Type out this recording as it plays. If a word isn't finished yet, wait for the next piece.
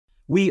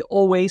We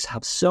always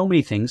have so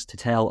many things to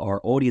tell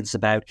our audience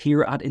about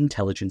here at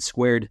Intelligence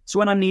Squared. So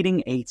when I'm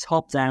needing a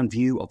top-down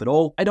view of it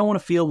all, I don't want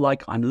to feel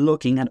like I'm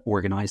looking at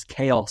organized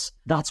chaos.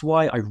 That's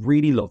why I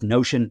really love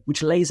Notion,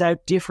 which lays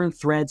out different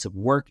threads of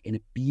work in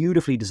a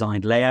beautifully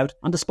designed layout.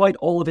 And despite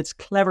all of its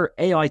clever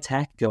AI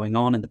tech going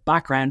on in the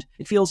background,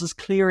 it feels as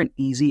clear and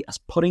easy as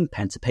putting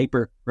pen to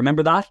paper.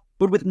 Remember that?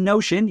 But with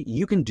Notion,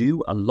 you can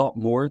do a lot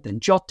more than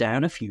jot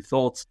down a few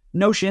thoughts.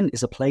 Notion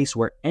is a place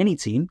where any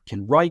team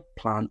can write,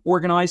 plan,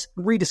 organize,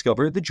 and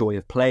rediscover the joy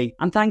of play.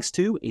 And thanks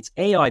to its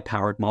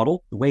AI-powered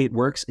model, the way it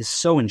works is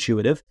so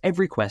intuitive,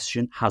 every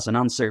question has an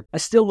answer. I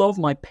still love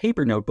my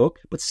paper notebook,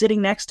 but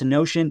sitting next to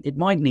Notion, it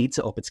might need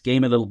to up its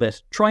game a little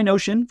bit. Try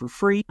Notion for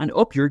free and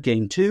up your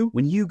game too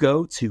when you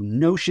go to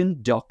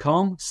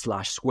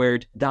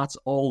notion.com/squared. That's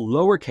all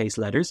lowercase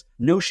letters,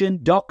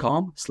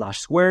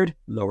 notion.com/squared,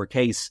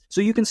 lowercase.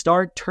 So you can start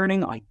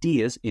turning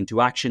ideas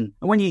into action.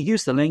 And when you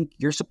use the link,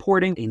 you're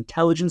supporting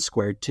Intelligence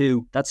Squared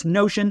too. That's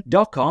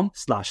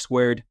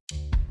notion.com/squared.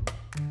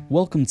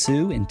 Welcome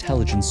to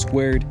Intelligence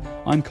Squared.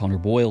 I'm Connor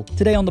Boyle.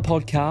 Today on the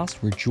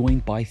podcast, we're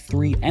joined by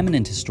three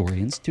eminent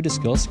historians to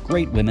discuss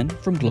great women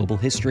from global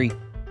history.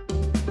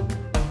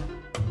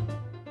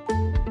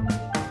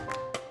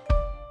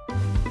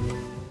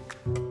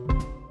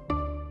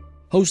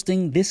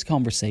 Hosting this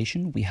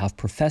conversation, we have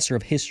Professor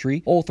of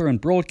History, author and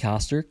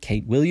broadcaster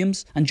Kate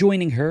Williams, and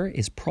joining her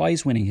is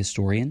prize-winning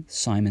historian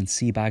Simon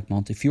Sebag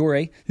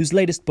Montefiore, whose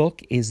latest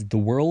book is The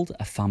World,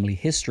 A Family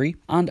History,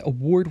 and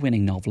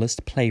award-winning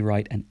novelist,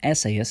 playwright and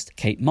essayist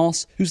Kate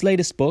Moss, whose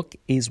latest book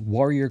is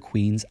Warrior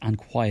Queens and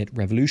Quiet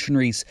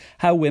Revolutionaries,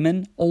 How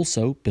Women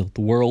Also Built the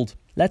World.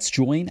 Let's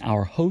join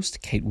our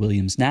host Kate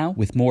Williams now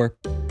with more.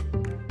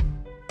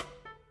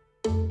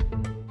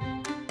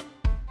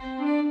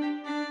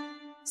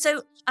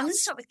 So I'm going to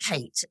start with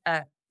Kate.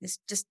 This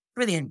just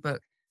brilliant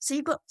book. So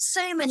you've got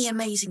so many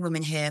amazing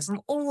women here from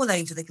all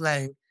over the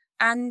globe.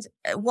 And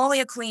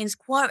Warrior Queens,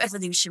 Quiet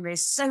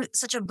Revolutionaries,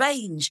 such a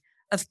range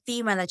of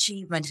female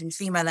achievement and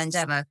female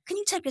endeavour. Can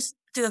you take us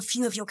through a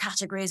few of your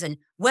categories and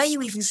where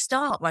you even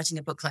start writing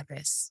a book like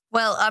this?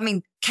 Well, I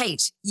mean,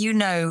 Kate, you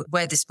know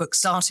where this book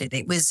started.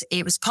 It was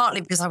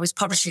partly because I was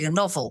publishing a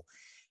novel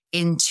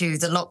into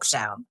the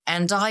lockdown.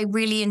 And I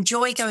really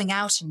enjoy going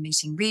out and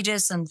meeting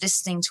readers and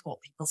listening to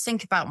what people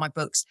think about my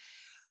books.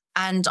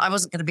 And I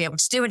wasn't going to be able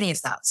to do any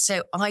of that.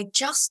 So I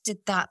just did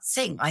that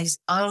thing. I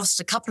asked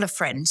a couple of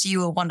friends,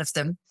 you were one of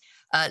them,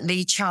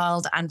 Lee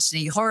Child,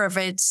 Anthony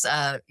Horowitz,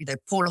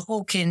 Paula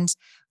Hawkins,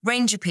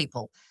 range of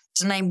people,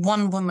 to name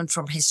one woman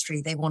from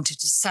history they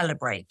wanted to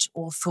celebrate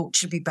or thought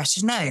should be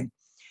better known.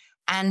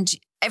 And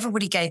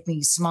everybody gave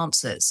me some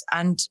answers.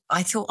 And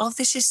I thought, oh,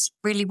 this is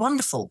really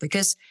wonderful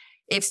because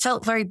it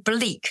felt very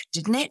bleak,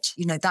 didn't it?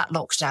 You know, that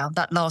lockdown,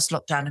 that last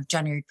lockdown of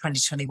January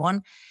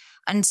 2021.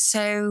 And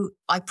so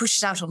I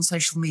pushed it out on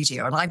social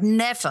media and I've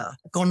never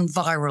gone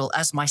viral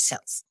as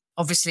myself.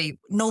 Obviously,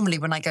 normally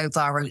when I go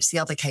viral, it's the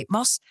other Kate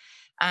Moss.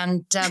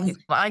 And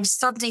I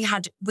suddenly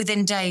had,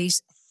 within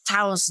days,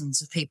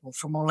 thousands of people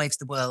from all over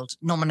the world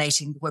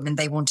nominating the women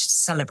they wanted to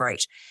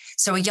celebrate.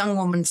 So a young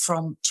woman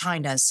from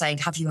China saying,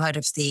 have you heard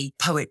of the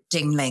poet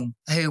Ding Ling,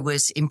 who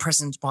was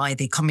imprisoned by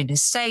the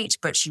communist state,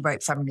 but she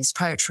wrote feminist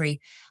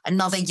poetry.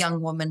 Another young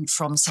woman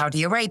from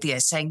Saudi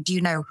Arabia saying, do you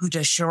know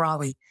Huda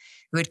Sharawi,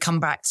 who had come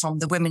back from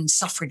the Women's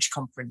Suffrage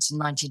Conference in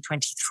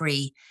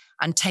 1923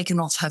 and taken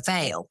off her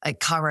veil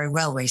at Cairo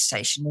railway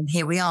station. And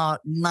here we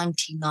are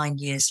 99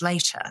 years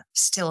later,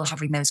 still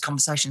having those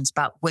conversations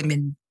about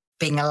women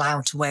being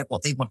allowed to wear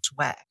what they want to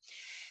wear.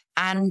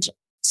 And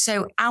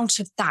so out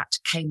of that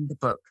came the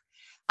book.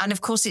 And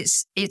of course,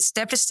 it's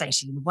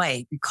devastating in a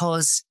way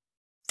because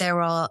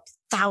there are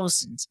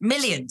thousands,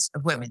 millions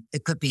of women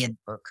that could be in the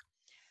book.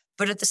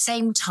 But at the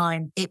same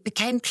time, it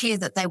became clear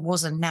that there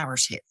was a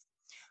narrative.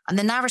 And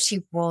the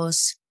narrative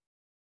was,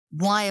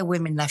 why are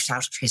women left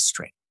out of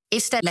history?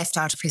 If they're left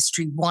out of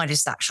history, why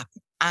does that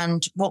happen?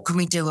 And what can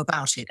we do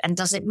about it? And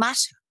does it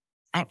matter,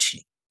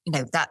 actually? You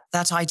know,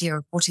 that idea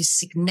of what is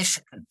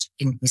significant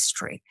in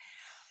history.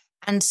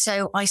 And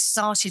so I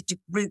started to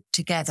group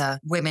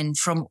together women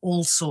from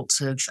all sorts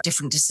of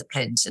different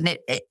disciplines. And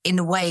it in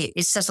a way,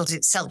 it settled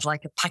itself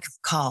like a pack of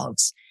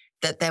cards,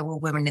 that there were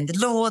women in the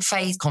law,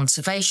 faith,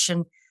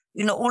 conservation,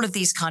 you know, all of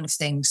these kind of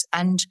things.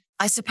 And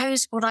I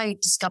suppose what I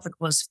discovered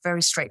was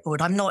very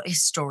straightforward. I'm not a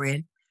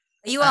historian.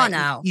 You are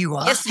now. You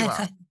are. Yes, you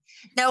are.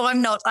 No,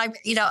 I'm not. I'm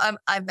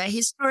a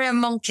historian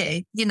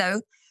monkey, you know.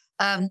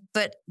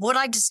 But what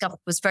I discovered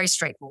was very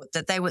straightforward,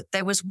 that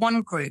there was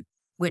one group,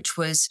 which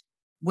was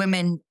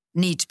women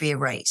need to be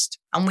erased.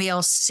 And we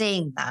are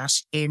seeing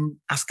that in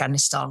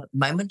Afghanistan at the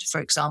moment, for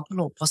example,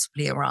 or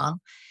possibly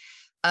Iran.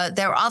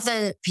 There are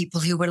other people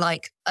who were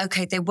like,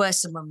 okay, there were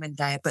some women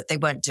there, but they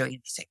weren't doing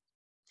anything.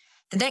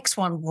 The next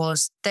one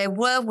was there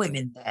were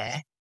women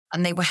there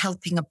and they were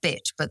helping a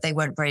bit, but they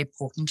weren't very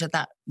important. And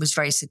that was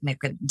very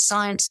significant in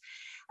science.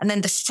 And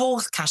then the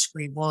fourth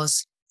category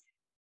was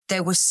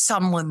there were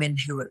some women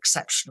who were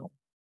exceptional,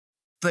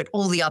 but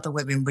all the other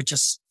women were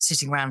just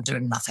sitting around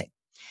doing nothing.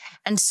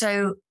 And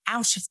so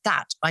out of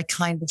that, I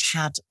kind of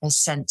had a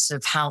sense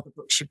of how the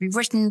book should be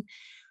written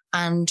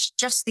and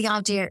just the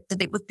idea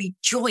that it would be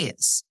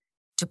joyous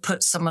to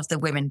put some of the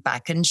women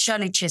back. And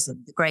Shirley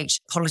Chisholm, the great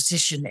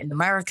politician in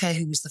America,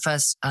 who was the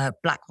first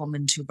Black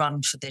woman to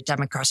run for the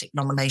Democratic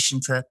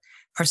nomination for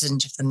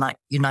President of the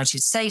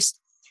United States.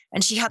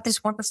 And she had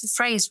this wonderful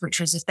phrase, which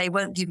was, if they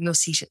won't give you a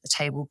seat at the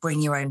table,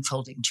 bring your own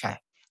folding chair.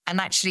 And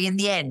actually, in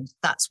the end,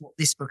 that's what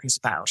this book is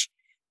about,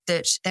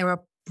 that there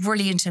are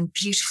brilliant and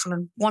beautiful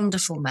and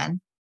wonderful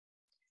men.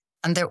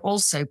 And they're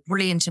also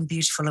brilliant and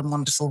beautiful and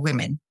wonderful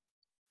women.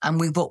 And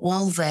we were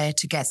all there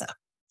together.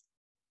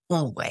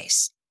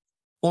 Always.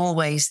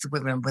 Always the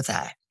women were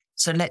there.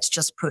 So let's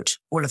just put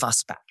all of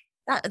us back.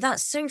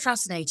 That's so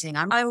fascinating.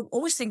 I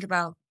always think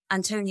about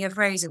Antonia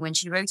Fraser when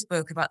she wrote a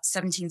book about the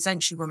 17th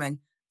century woman.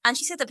 And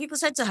she said that people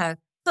said to her,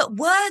 but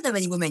were there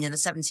any women in the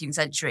 17th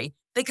century?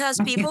 Because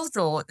people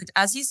thought that,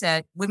 as you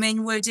said,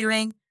 women were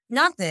doing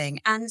nothing.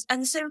 And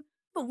so,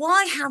 but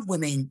why have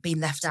women been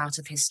left out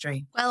of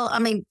history? Well, I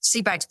mean,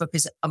 Sebag's book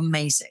is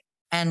amazing.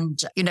 And,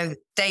 you know,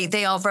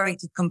 they are very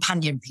good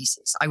companion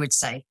pieces, I would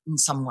say, in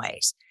some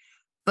ways.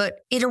 But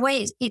in a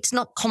way, it's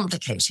not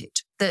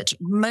complicated, that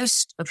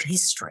most of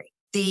history,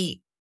 the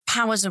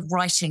powers of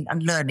writing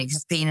and learning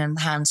have been in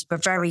the hands of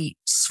a very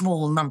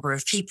small number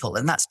of people.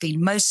 And that's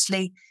been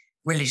mostly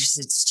religious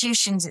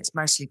institutions. It's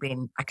mostly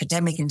been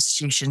academic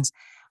institutions.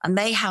 And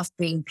they have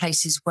been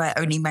places where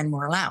only men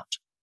were allowed.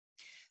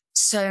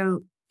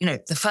 So, you know,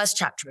 the first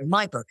chapter in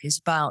my book is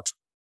about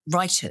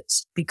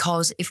writers,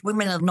 because if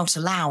women are not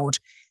allowed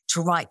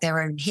to write their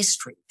own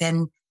history,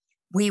 then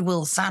we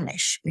will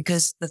vanish,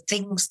 because the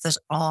things that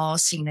are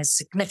seen as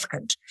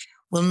significant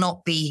will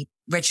not be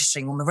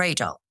registering on the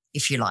radar,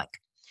 if you like.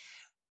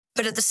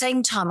 But at the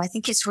same time, I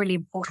think it's really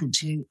important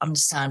to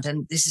understand,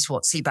 and this is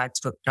what Sebag's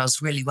book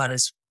does really well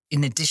as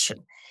in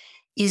addition,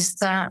 is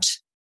that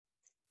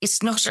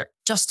it's not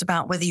just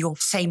about whether you're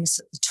famous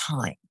at the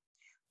time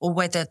or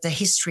whether the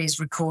history is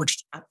recorded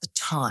at the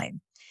time.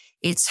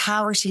 It's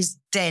how it is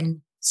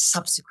then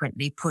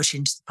subsequently put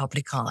into the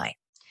public eye.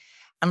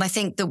 And I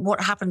think that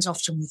what happens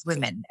often with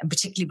women, and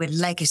particularly with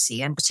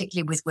legacy, and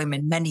particularly with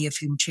women, many of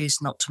whom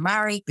choose not to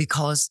marry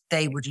because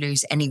they would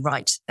lose any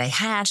right they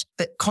had,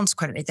 but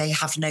consequently they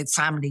have no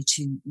family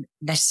to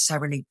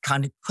necessarily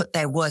kind of put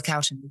their work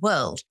out in the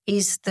world,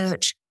 is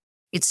that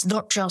it's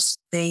not just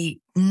the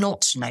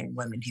not known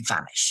women who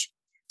vanish.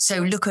 So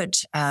look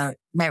at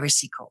Mary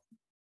Seacole,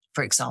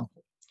 for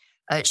example.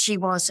 She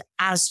was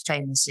as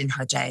famous in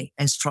her day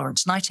as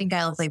Florence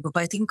Nightingale. They were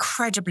both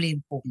incredibly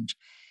important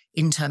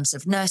in terms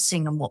of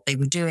nursing and what they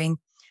were doing.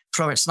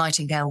 Florence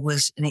Nightingale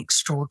was an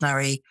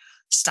extraordinary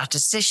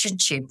statistician.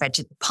 She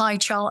invented the pie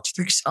chart,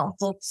 for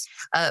example.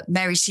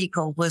 Mary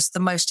Seacole was the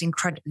most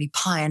incredibly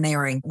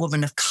pioneering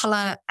woman of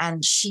color,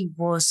 and she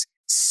was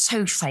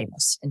so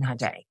famous in her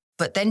day.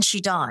 But then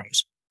she died,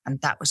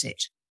 and that was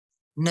it.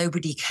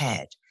 Nobody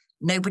cared.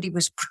 Nobody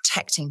was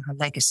protecting her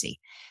legacy.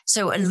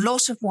 So a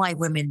lot of why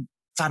women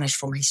vanish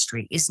from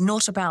history is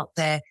not about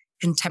their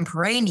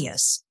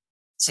contemporaneous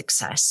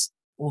success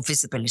or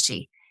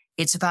visibility.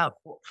 It's about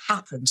what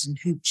happens and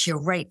who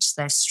curates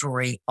their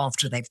story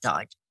after they've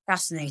died.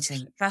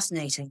 Fascinating,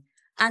 fascinating.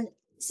 And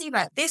see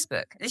about this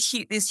book,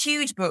 this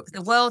huge book,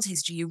 The World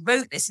History. You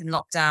wrote this in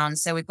lockdown.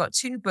 So we've got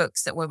two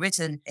books that were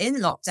written in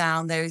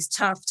lockdown, those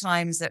tough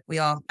times that we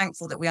are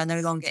thankful that we are no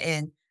longer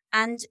in.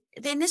 And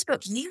in this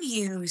book, you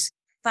use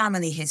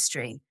family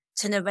history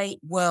to narrate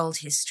world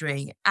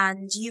history.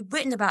 And you've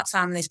written about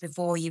families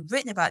before, you've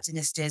written about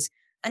dynasties.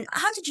 And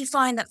how did you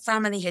find that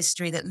family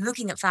history, that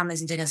looking at families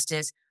and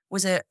dynasties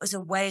was a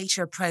way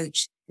to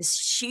approach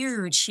this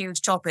huge,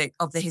 huge topic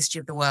of the history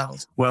of the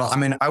world? Well, I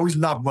mean, I always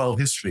love world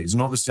histories,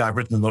 and obviously I've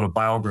written a lot of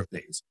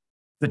biographies.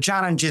 The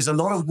challenge is a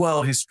lot of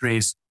world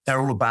histories,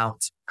 they're all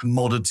about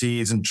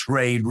commodities and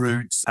trade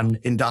routes and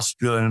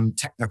industrial and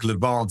technical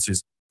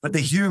advances, but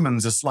the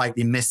humans are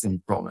slightly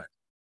missing from it.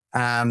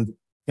 And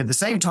at the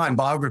same time,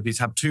 biographies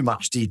have too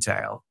much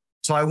detail.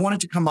 So I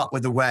wanted to come up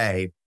with a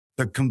way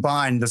that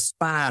combined the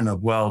span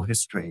of world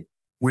history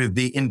with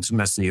the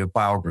intimacy of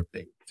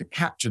biography to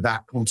capture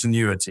that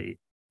continuity.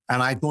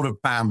 And I thought of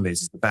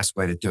families as the best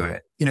way to do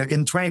it. You know,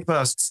 in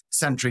 21st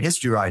century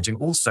history writing,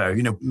 also,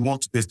 you know, we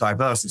want to be as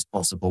diverse as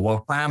possible.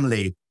 Well,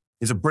 family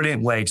is a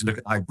brilliant way to look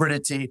at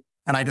hybridity.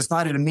 And I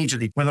decided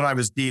immediately whether I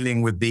was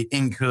dealing with the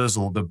Incas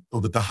or the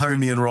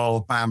Dahomean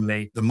royal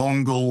family, the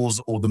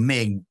Mongols or the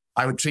Ming,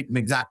 I would treat them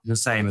exactly the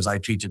same as I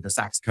treated the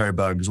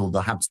Saxe-Coburgs or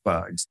the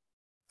Habsburgs.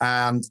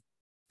 And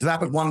so that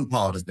was one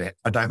part of it,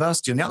 a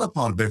diversity. And the other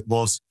part of it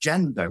was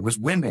gender, was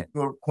women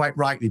who are quite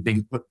rightly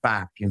being put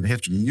back in the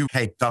history. You,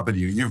 Kate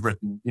W., you've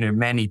written, you know,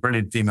 many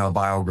brilliant female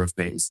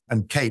biographies.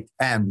 And Kate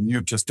M.,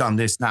 you've just done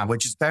this now,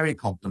 which is very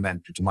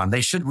complementary to mine.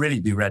 They should really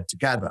be read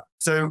together.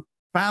 So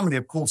family,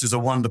 of course, is a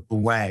wonderful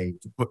way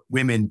to put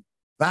women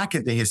back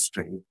into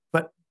history.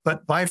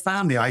 But by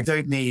family, I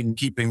don't mean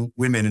keeping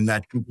women in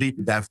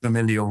their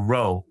familial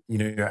role, you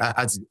know,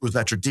 as was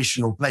their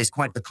traditional place,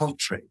 quite the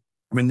contrary.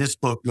 I mean, this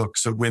book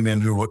looks at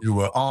women who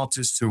are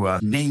artists, who are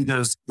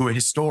leaders, who are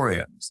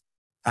historians.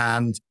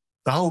 And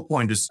The whole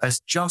point is as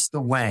just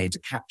a way to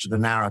capture the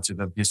narrative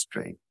of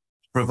history,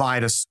 to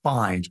provide a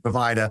spine, to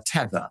provide a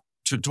tether,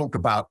 to talk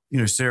about,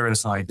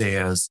 serious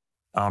ideas,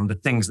 the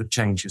things that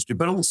change history,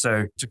 but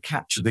also to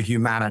capture the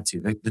humanity,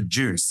 the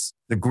juice,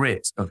 the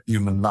grit of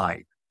human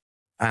life.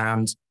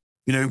 And,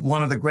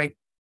 one of the great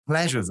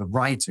pleasures of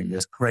writing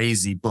this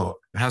crazy book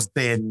has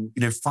been,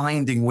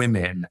 finding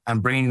women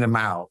and bringing them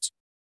out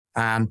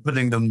and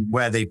putting them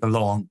where they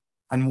belong.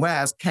 And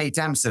whereas Kate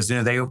M says,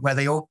 where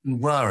they often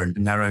weren't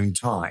in their own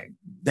time,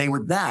 they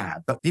were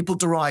there, but people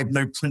derived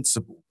no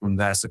principle from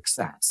their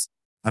success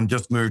and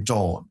just moved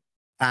on.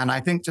 And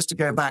I think just to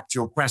go back to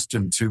your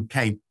question to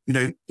Kate,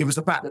 it was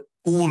the fact that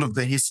all of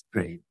the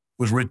history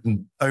was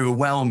written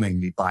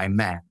overwhelmingly by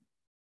men.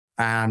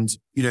 And,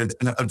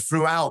 and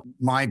throughout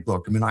my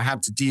book, I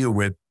had to deal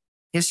with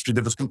history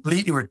that was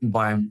completely written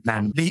by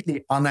men,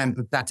 completely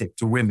unempathetic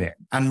to women.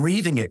 And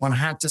reading it, one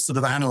had to sort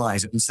of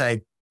analyze it and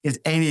say, is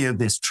any of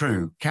this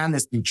true? Can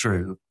this be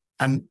true?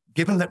 And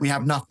given that we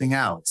have nothing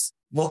else,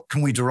 what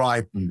can we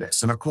derive from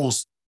this? And of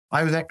course,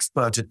 I was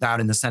expert at that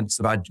in the sense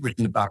that I'd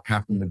written about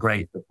Catherine the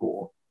Great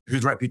before,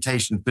 whose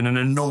reputation has been an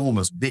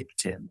enormous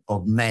victim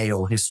of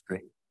male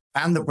history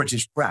and the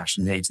British press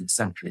in the 18th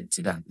century,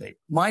 incidentally.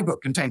 My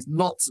book contains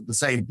lots of the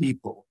same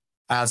people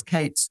as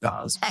Kate's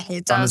does.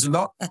 It does.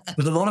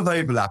 There's a lot of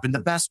overlap in the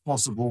best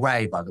possible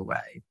way, by the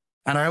way.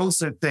 And I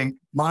also think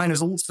mine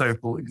is also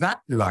full,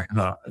 exactly like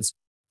hers,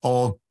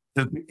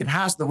 it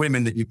has the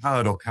women that you've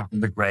heard of,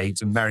 Catherine the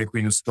Great and Mary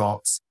Queen of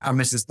Scots and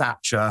Mrs.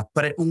 Thatcher,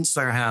 but it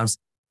also has,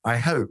 I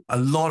hope, a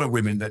lot of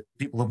women that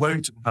people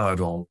won't have heard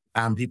of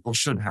and people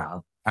should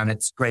have. And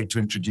it's great to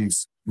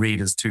introduce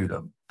readers to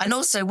them. And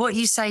also what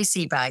you say,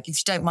 Sebag, if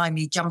you don't mind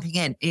me jumping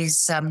in,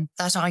 is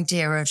that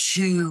idea of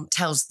who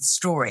tells the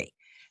story.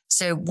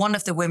 So one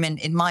of the women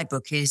in my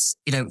book is,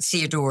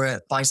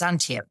 Theodora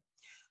Byzantium.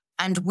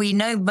 And we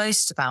know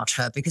most about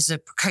her because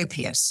of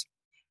Procopius,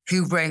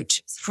 who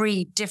wrote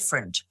 3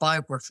 different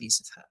biographies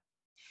of her.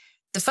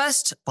 The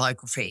first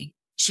biography,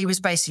 she was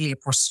basically a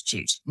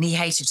prostitute and he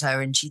hated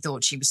her and she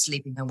thought she was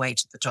sleeping her way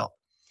to the top.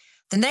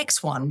 The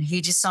next one,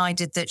 he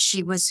decided that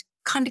she was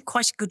kind of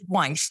quite a good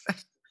wife,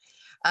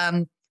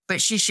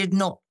 but she should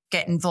not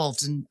get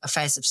involved in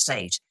affairs of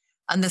state.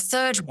 And the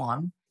third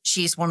one,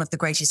 she is one of the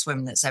greatest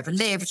women that's ever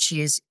lived.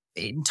 She has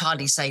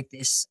entirely saved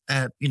this,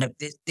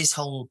 this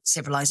whole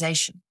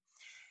civilization.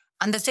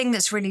 And the thing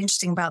that's really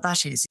interesting about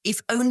that is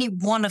if only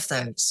one of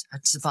those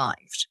had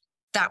survived,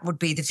 that would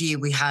be the view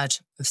we had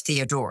of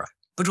Theodora.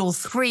 But all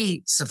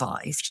 3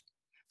 survived.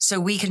 So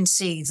we can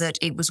see that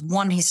it was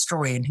one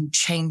historian who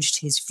changed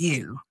his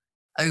view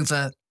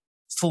over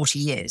 40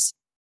 years.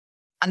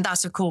 And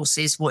that, of course,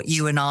 is what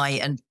you and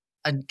I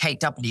and Kate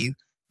W.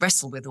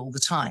 wrestle with all the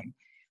time,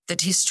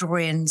 that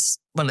historians,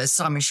 well, as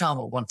Simon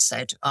Sharma once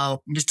said, are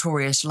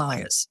notorious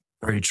liars.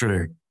 Very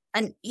true.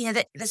 And,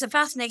 there's a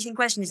fascinating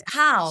question is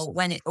how,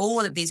 when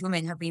all of these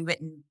women have been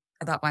written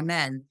about by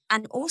men,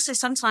 and also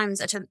sometimes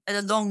at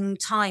a long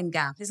time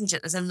gap, isn't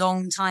it? There's a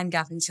long time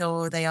gap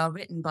until they are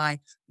written by.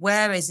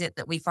 Where is it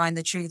that we find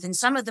the truth? And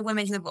some of the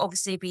women who have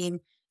obviously been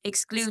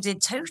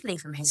excluded totally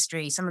from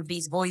history, some of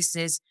these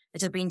voices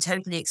that have been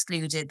totally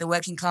excluded, the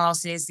working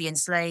classes, the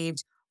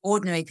enslaved,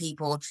 ordinary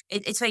people,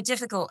 it's very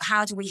difficult.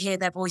 How do we hear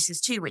their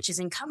voices too, which is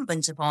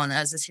incumbent upon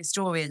us as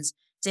historians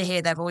to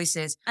hear their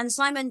voices. And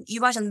Simon,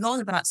 you write a lot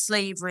about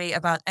slavery,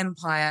 about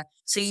empire.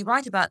 So you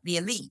write about the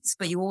elites,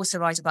 but you also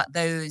write about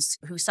those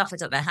who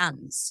suffered at their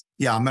hands.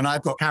 Yeah,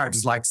 I've got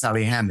characters like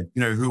Sally Heming,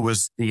 who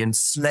was the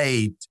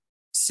enslaved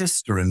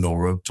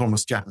sister-in-law of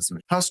Thomas Jefferson.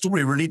 Her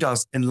story really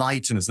does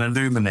enlighten us and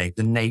illuminate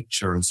the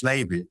nature of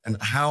slavery and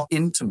how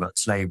intimate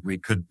slavery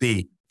could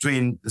be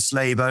between the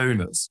slave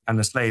owners and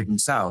the slave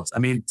themselves.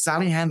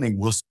 Sally Heming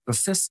was the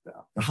sister,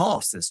 the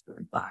half-sister,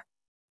 in fact,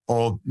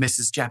 of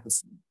Mrs.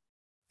 Jefferson.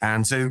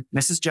 And so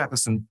Mrs.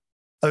 Jefferson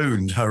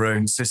owned her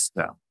own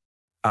sister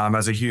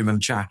as a human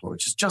chattel,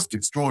 which is just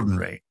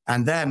extraordinary.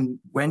 And then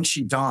when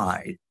she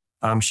died,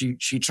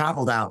 she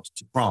traveled out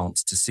to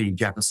France to see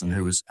Jefferson,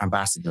 who was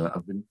ambassador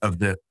of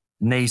the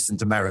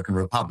nascent American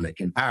Republic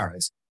in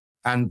Paris,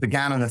 and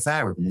began an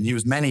affair with him. And he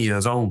was many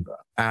years older.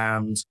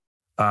 And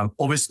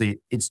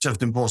obviously, it's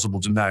just impossible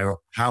to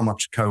know how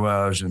much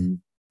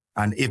coercion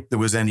and if there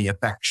was any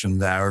affection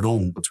there at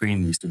all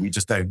between these two. We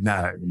just don't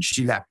know. And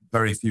she left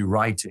very few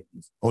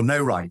writings or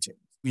no writings.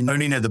 We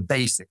only know the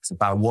basics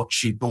about what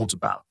she thought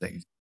about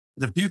things.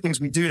 The few things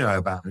we do know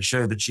about her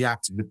show that she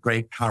acted with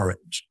great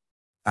courage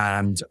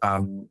and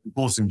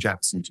forcing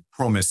Jefferson to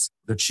promise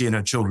that she and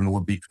her children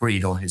would be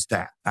freed on his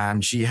death.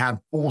 And she had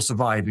 4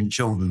 surviving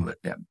children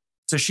with him.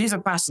 So she's a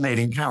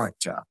fascinating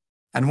character.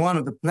 And one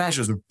of the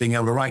pleasures of being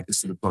able to write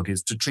this sort of book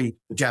is to treat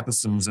the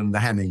Jeffersons and the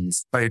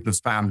Hemings, both as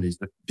families,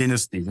 but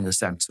dynasties in a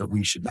sense that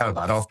we should know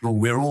about. After all,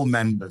 we're all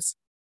members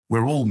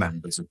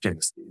of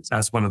dynasties.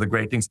 That's one of the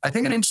great things. I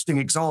think an interesting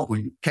example,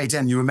 Kate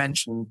N., you were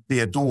mentioning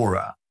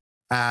Theodora,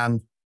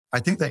 and I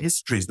think the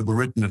histories that were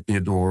written of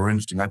Theodora are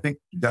interesting. I think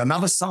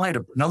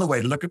another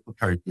way to look at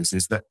Procopius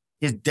is that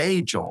his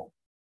day job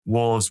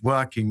was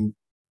working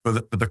for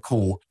the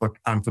court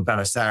and for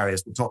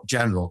Belisarius, the top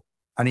general.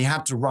 and he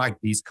had to write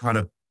these kind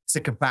of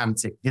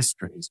sycophantic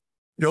histories.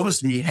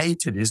 Obviously, he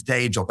hated his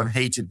day job and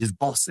hated his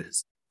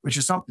bosses, which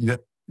is something that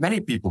many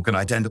people can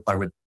identify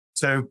with.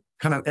 So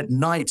kind of at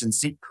night in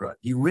secret,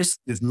 he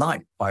risked his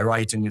life by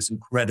writing this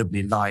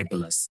incredibly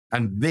libelous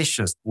and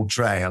vicious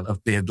portrayal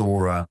of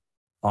Theodora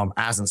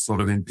as a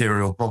sort of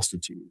imperial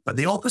prostitute. But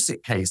the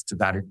opposite case to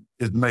that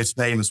is the most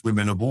famous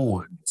women of all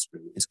in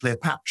history, is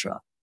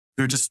Cleopatra,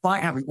 who,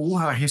 despite having all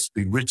her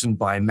history written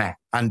by men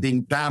and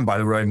being banned by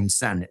the Roman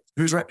Senate,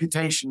 whose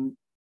reputation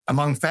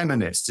among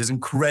feminists is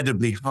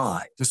incredibly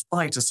high,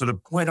 despite a sort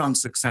of quite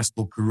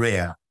unsuccessful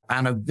career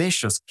and a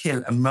vicious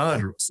kill and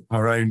murderess of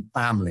her own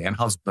family and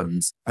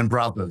husbands and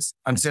brothers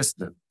and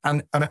sisters,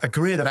 and a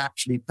career that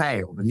actually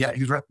failed, and yet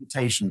whose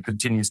reputation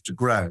continues to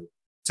grow.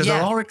 So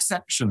there are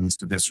exceptions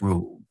to this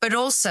rule. But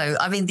also,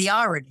 I mean, the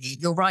irony,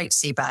 you're right,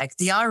 Sebag,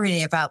 the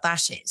irony about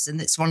that is,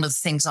 and it's one of the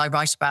things I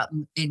write about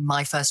in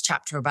my first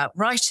chapter about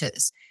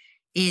writers,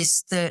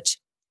 is that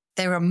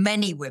there are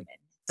many women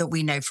that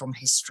we know from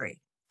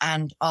history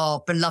and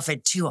are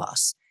beloved to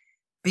us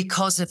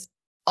because of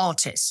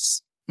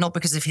artists, not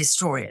because of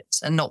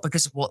historians and not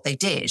because of what they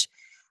did.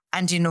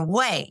 And in a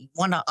way,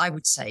 I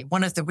would say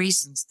one of the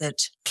reasons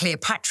that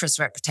Cleopatra's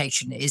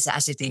reputation is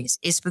as it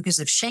is because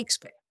of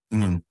Shakespeare.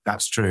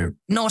 That's true.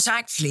 Not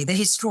actually the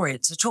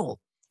historians at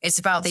all. It's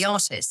about the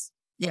artists.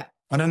 Yeah.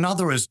 And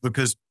another is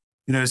because,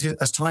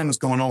 as time has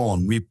gone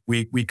on,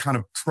 we kind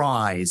of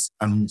prize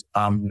and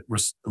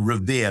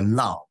revere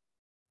love.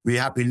 We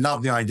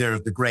love the idea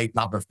of the great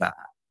love affair.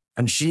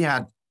 And she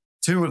had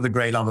two of the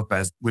great love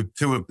affairs with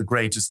two of the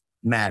greatest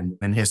men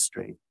in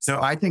history. So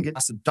I think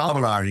it's a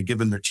double irony,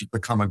 given that she's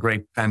become a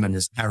great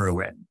feminist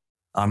heroine,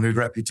 whose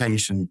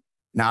reputation,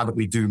 now that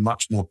we do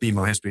much more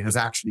female history, has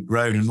actually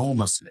grown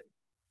enormously.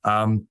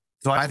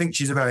 So I think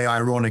she's a very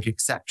ironic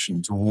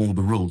exception to all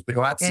the rules. But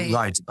you're absolutely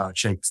right about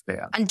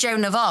Shakespeare. And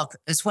Joan of Arc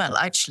as well,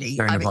 actually.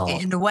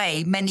 In a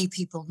way, many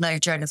people know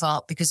Joan of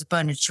Arc because of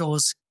Bernard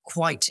Shaw's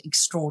quite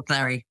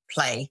extraordinary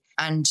play.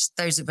 And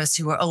those of us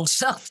who are old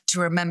enough to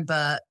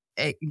remember,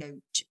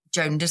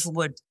 Joan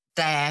Littlewood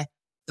there,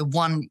 the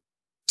one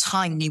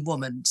tiny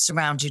woman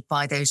surrounded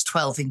by those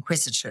 12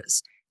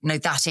 inquisitors,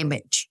 that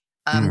image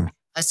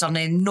has done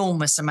an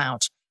enormous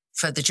amount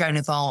for the Joan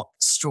of Arc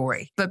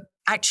story. But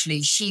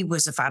actually, she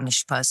was a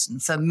vanished person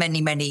for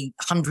many, many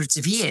hundreds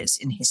of years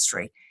in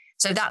history.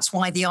 So that's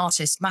why the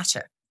artists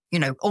matter.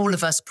 All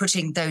of us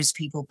putting those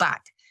people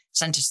back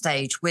center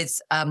stage with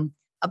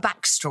a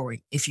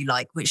backstory, if you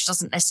like, which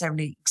doesn't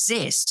necessarily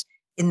exist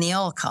in the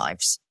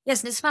archives.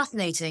 Yes, and it's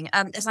fascinating.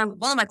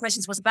 One of my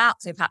questions was about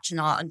Cleopatra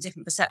and art and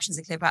different perceptions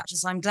of Cleopatra,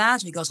 so I'm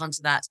glad we got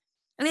onto that.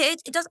 And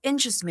it does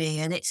interest me,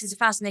 and it's a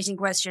fascinating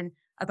question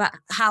about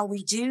how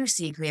we do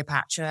see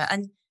Cleopatra.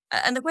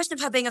 And the question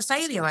of her being a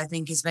failure, I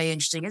think, is very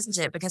interesting, isn't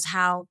it? Because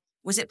how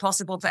was it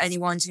possible for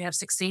anyone to have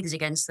succeeded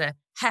against the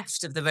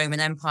heft of the Roman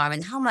Empire?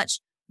 And how much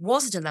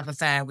was it a love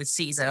affair with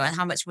Caesar? And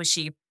how much was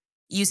she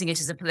using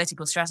it as a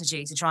political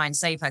strategy to try and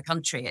save her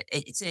country?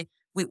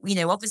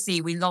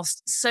 Obviously we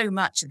lost so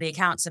much of the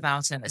accounts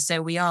about her.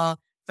 So we are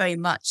very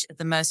much at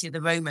the mercy of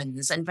the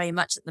Romans and very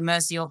much at the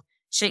mercy of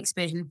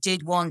Shakespeare, who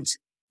did want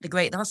the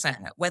great love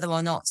affair. Whether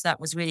or not that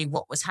was really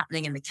what was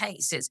happening in the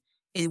case it's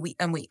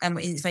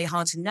very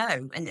hard to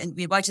know. And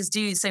we writers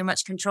do so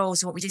much control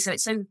to what we do. So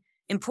it's so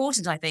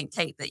important, I think,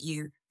 Kate, that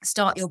you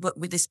start your book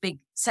with this big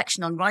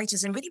section on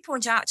writers and really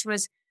point out to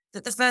us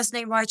that the first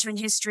named writer in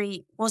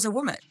history was a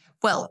woman.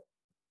 Well,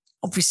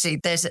 obviously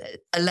there's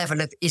a level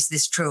of, is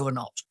this true or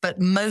not? But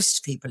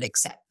most people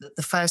accept that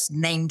the first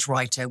named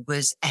writer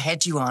was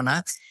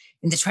Ahidjoana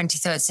in the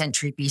 23rd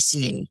century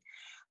BCE.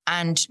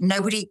 And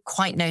nobody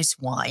quite knows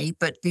why.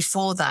 But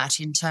before that,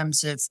 in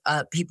terms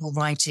of people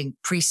writing,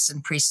 priests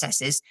and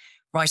priestesses,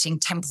 writing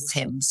temple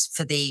hymns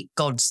for the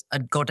gods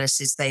and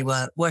goddesses they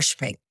were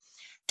worshipping,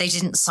 they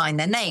didn't sign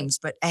their names,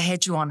 but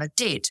Ahidjoana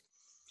did.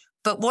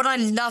 But what I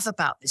love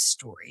about this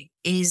story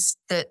is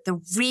that the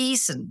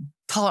reason,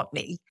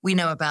 partly, we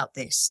know about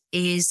this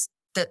is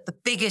that the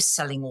biggest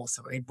selling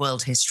author in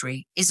world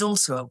history is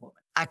also a woman,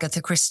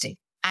 Agatha Christie.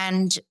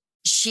 And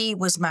she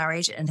was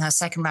married in her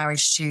second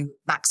marriage to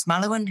Max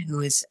Mallowan,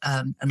 who is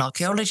an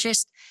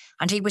archaeologist,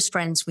 and he was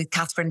friends with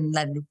Catherine and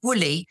Leonard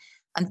Woolley,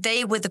 and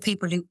they were the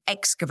people who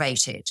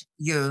excavated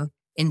Ur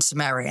in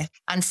Samaria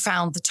and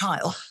found the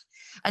tile.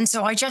 And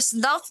so I just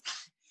love,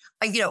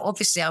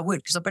 obviously I would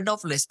because I'm a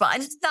novelist, but I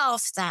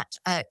love that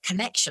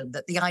connection,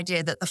 that the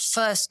idea that the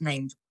first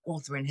named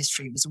author in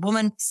history was a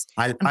woman.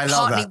 I love that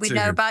partly we too.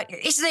 know about,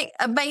 isn't it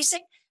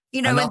amazing?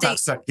 I love that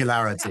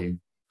circularity. Yeah.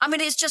 I mean,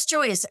 it's just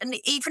joyous. And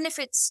even if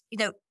it's,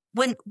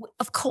 when,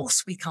 of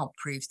course we can't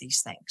prove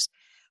these things,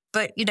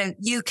 but,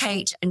 you,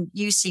 Kate, and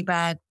you,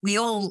 Sebag, we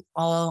all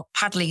are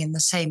paddling in the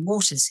same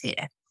waters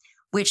here,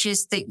 which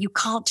is that you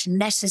can't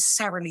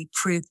necessarily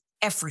prove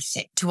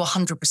everything to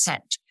 100%.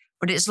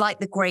 But it's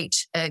like the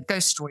great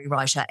ghost story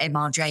writer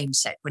M.R.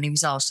 James said when he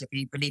was asked if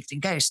he believed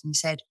in ghosts. And he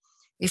said,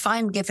 if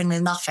I'm given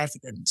enough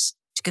evidence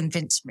to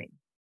convince me,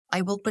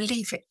 I will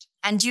believe it.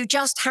 And you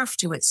just have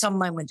to, at some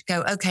moment,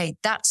 go, okay,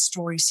 that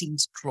story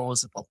seems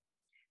plausible.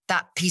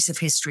 that piece of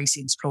history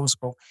seems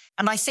plausible.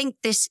 And I think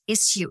this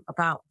issue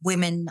about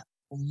women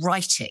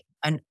writing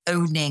and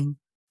owning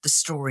the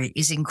story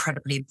is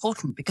incredibly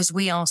important, because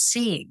we are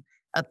seeing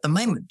at the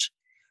moment,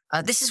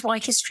 this is why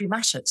history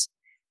matters,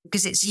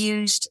 because it's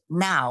used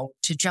now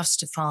to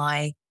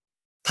justify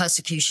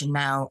persecution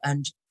now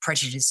and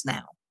prejudice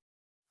now.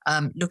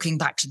 Looking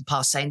back to the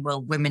past, saying,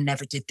 well, women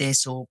never did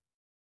this, or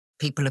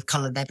people of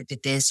color never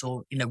did this,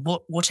 or,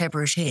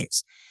 whatever it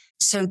is.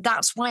 So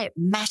that's why it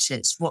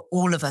matters what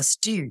all of us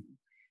do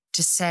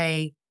to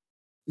say,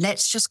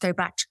 let's just go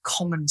back to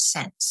common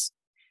sense.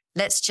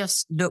 Let's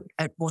just look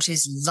at what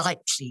is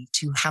likely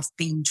to have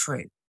been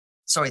true.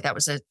 Sorry, that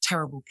was a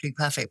terrible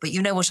pluperfect, but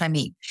you know what I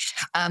mean.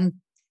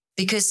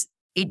 Because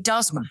it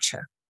does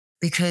matter,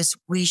 because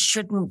we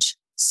shouldn't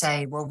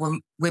say, well,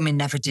 women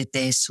never did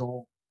this,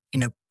 or,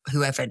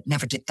 whoever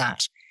never did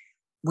that,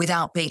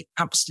 without being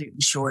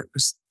absolutely sure it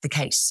was the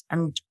case.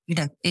 And,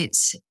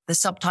 it's the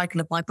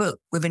subtitle of my book,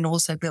 Women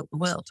Also Built the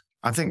World.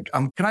 I think,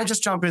 can I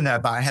just jump in there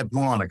about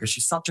Hedmona, because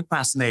she's such a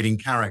fascinating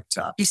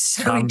character. She's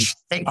so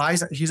interesting.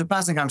 She's a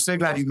fascinating, I'm so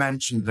glad you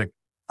mentioned the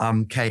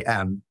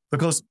KM,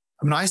 because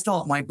I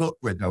start my book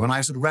with her. When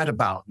I sort of read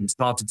about and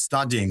started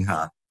studying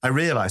her, I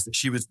realized that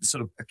she was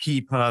sort of a key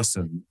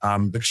person.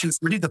 But she was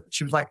really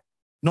she was like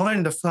not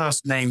only the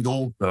first named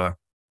author,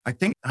 I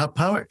think her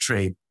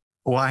poetry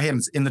or her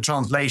hymns in the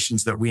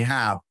translations that we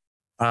have,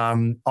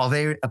 are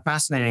they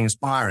fascinating,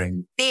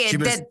 inspiring?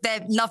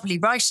 They're lovely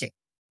writing.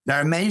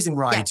 They're amazing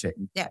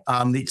writing. Yeah.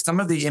 Some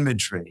of the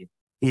imagery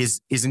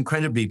is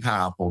incredibly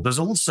powerful. There's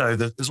also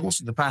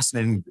the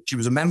fascinating, she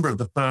was a member of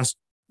the first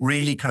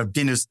really kind of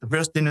the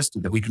first dynasty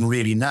that we can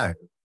really know.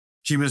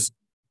 She was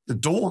the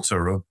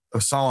daughter of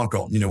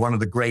Sargon, one of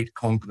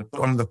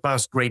the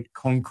first great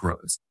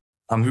conquerors,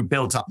 who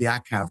built up the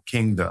Akkad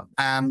kingdom.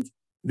 And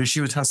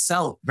she was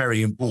herself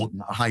very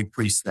important, a high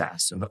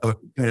priestess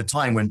at a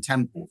time when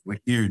temples were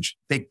huge,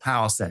 big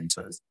power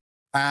centers.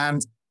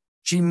 And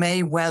she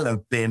may well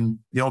have been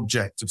the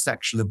object of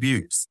sexual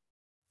abuse.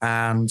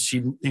 And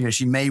she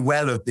may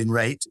well have been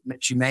raped.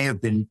 She may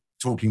have been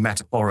talking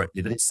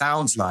metaphorically, but it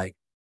sounds like,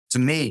 to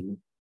me,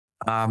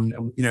 and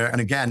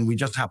again, we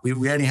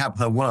only have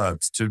her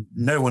words.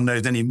 No one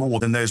knows any more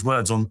than those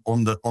words on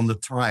the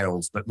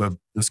trials that were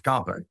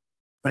discovered.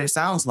 But it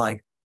sounds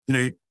like,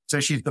 so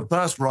she's the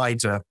first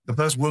writer, the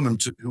first woman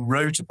who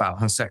wrote about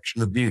her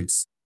sexual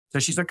abuse. So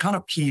she's a kind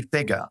of key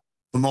figure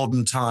for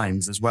modern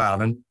times as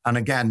well. And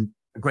again,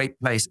 a great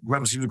place.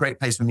 She was a great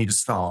place for me to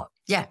start.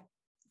 Yeah,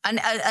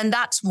 and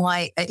that's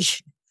why,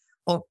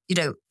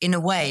 in a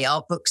way,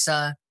 our books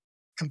are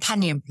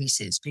companion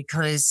pieces,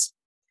 because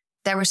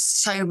there are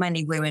so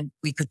many women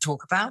we could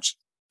talk about,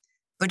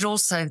 but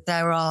also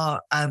there are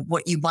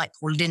what you might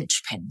call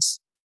linchpins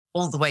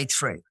all the way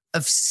through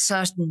of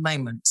certain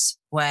moments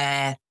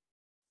where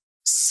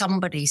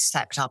somebody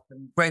stepped up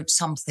and wrote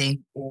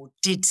something or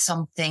did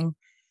something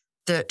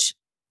that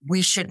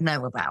we should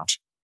know about.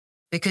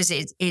 Because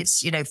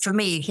it's for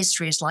me,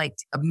 history is like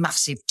a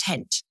massive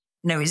tent.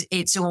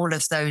 It's all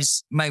of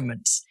those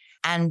moments.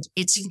 And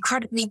it's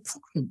incredibly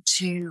important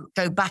to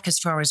go back as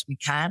far as we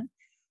can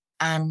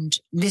and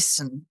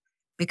listen,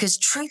 because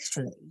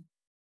truthfully,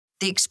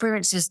 the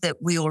experiences that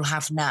we all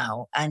have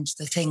now and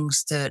the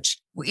things that,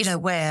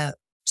 we're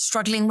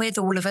struggling with,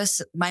 all of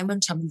us at the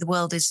moment. I mean, the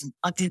world is an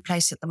ugly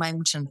place at the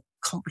moment and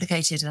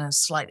complicated and a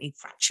slightly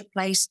fractured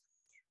place,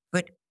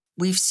 but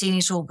we've seen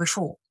it all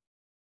before.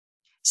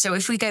 So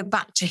if we go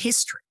back to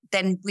history,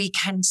 then we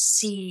can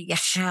see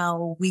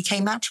how we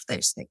came out of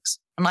those things.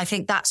 And I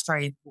think that's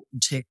very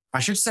important too. I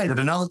should say that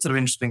another sort of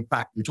interesting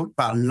fact, we talked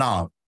about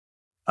love,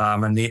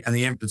 and the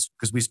emphasis,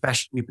 because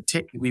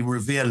we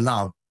revere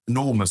love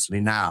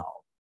enormously now,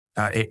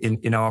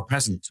 in our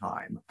present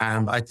time.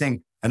 And I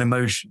think an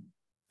emotion.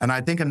 And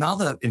I think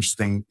another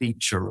interesting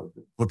feature of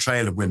the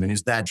portrayal of women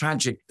is their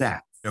tragic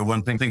death.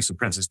 One thing thinks of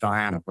Princess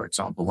Diana, for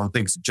example. One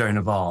thinks of Joan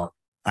of Arc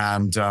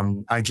and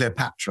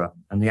Cleopatra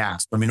and the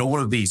Asp. I mean, all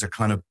of these are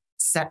kind of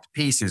set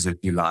pieces, if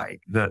you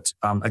like, that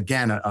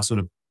again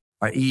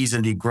are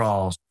easily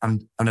grasped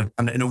and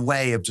in a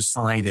way have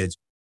decided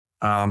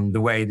the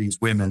way these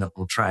women are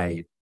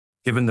portrayed,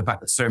 given the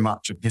fact that so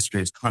much of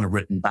history is kind of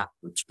written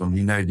backwards when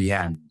we know the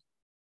end.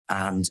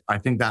 And I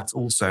think that's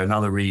also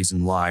another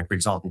reason why, for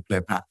example,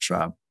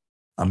 Cleopatra,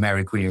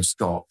 Mary Queen of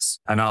Scots,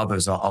 and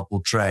others are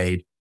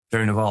portrayed,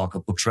 Joan of Arc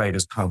are portrayed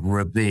as kind of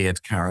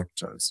revered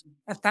characters.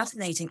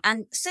 Fascinating.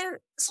 And so,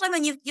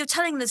 Simon, you're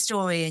telling the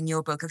story in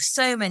your book of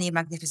so many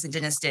magnificent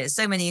dynasties,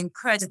 so many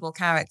incredible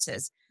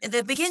characters. At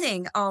the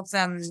beginning of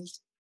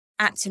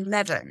Act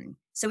 11,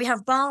 so we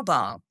have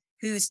Babar,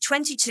 who's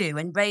 22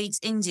 and raids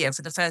India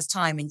for the first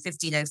time in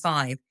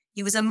 1505.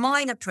 He was a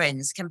minor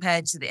prince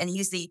compared to and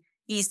he's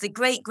the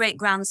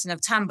great-great-grandson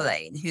of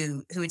Tamburlaine,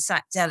 who had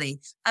sacked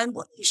Delhi. And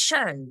what you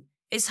show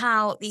is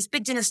how these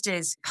big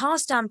dynasties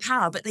pass down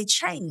power, but they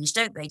change,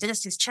 don't they?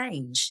 Dynasties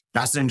change.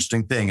 That's an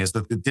interesting thing, is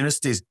that the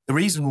dynasties, the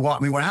reason why,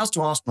 one has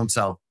to ask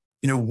oneself,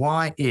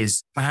 why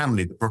is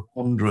family the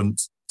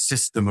preponderant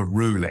system of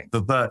ruling for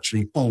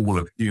virtually all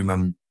of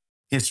human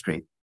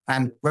history?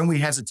 And when we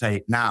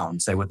hesitate now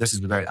and say, well,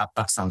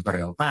 that sounds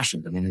very old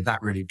fashioned. I mean, is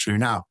that really true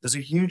now? There's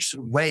a huge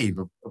sort of wave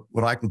of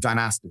what I call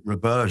dynastic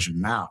reversion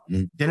now. I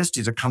mean,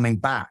 dynasties are coming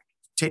back,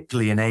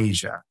 particularly in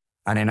Asia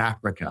and in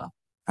Africa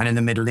and in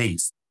the Middle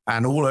East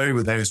and all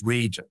over those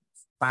regions.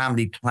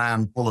 Family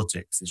clan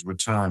politics is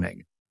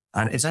returning.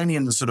 And it's only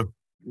in the sort of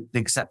the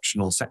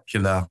exceptional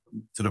secular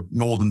sort of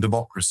northern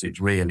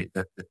democracies, really,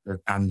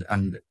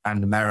 and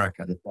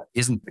America that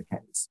isn't the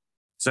case.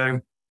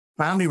 So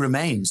family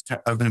remains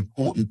an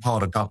important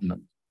part of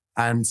government.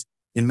 And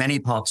in many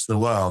parts of the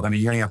world, I mean,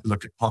 you only have to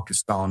look at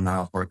Pakistan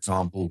now, for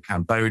example,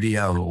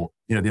 Cambodia, or,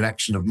 the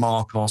election of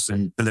Marcos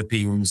in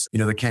Philippines, the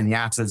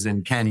Kenyattas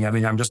in Kenya. I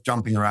mean, I'm just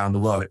jumping around the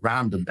world at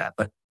random there,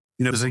 but,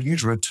 there's a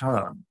huge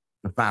return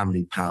to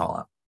family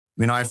power.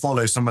 I mean, I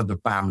follow some of the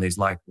families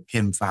like the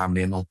Kim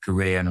family in North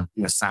Korea and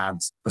the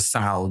Sauds,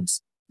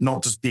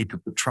 not to speak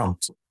of the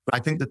Trumps. But I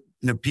think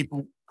that,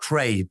 people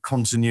crave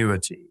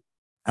continuity.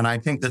 And I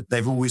think that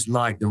they've always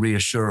liked the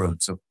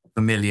reassurance of a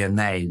familiar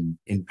name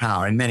in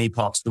power in many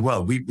parts of the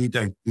world. We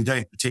don't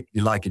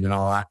particularly like it in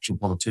our actual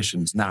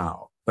politicians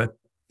now. But,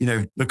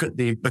 look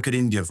at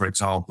India, for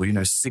example,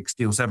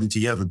 60 or 70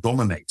 years are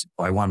dominated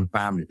by one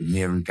family, the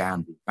Nehru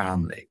Gandhi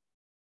family.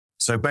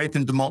 So both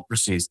in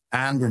democracies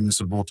and in the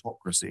sort of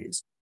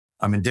autocracies,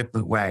 in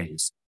different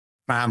ways,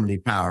 family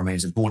power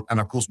remains important. And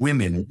of course,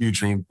 women are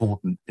hugely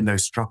important in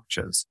those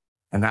structures.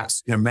 And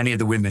that's, many of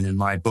the women in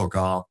my book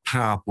are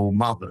powerful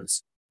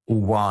mothers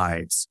or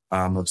wives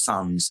of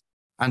sons.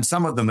 And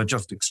some of them are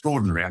just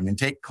extraordinary. I mean,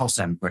 take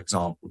Cossem, for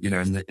example,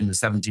 in the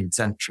 17th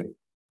century.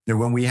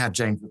 When we had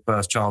James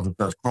I, Charles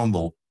I,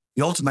 Cromwell,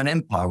 the Ottoman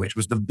Empire, which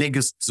was the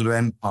biggest sort of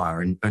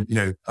empire,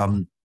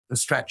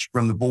 stretched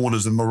from the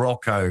borders of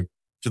Morocco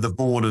to the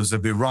borders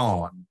of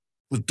Iran,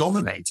 was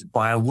dominated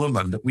by a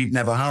woman that we've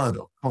never heard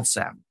of,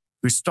 Cossem,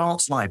 who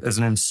starts life as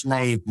an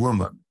enslaved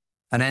woman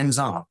and ends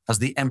up as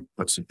the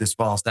empress of this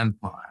vast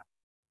empire.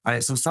 And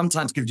it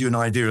sometimes gives you an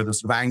idea of the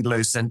sort of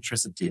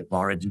Anglo-centricity of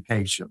our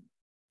education.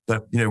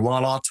 That,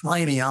 while our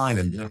tiny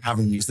island is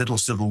having these little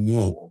civil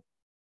war,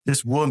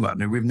 this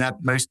woman who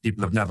most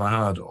people have never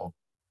heard of,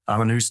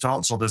 and who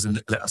starts off as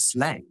a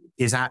slave,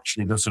 is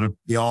actually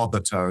the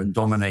arbiter and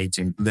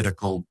dominating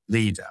political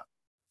leader.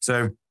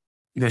 So,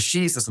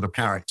 she's the sort of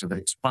character that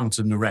it's fun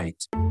to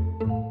narrate.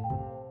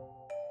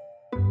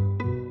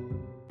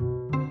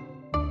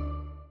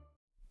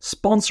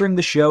 Sponsoring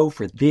the show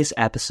for this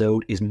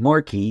episode is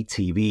Marquee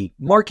TV.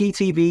 Marquee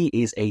TV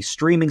is a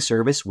streaming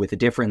service with a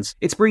difference.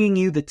 It's bringing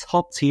you the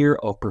top tier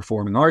of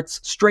performing arts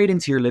straight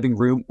into your living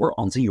room or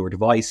onto your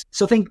device.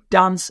 So think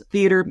dance,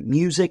 theatre,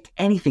 music,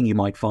 anything you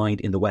might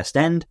find in the West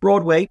End,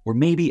 Broadway, or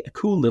maybe a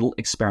cool little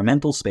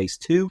experimental space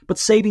too, but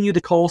saving you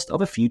the cost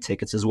of a few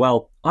tickets as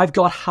well. I've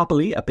got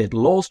happily a bit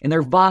lost in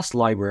their vast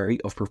library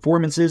of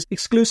performances,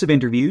 exclusive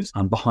interviews,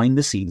 and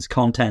behind-the-scenes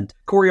content.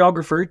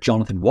 Choreographer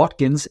Jonathan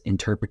Watkins'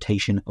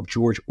 interpretation of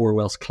George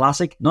Orwell's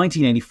classic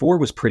 1984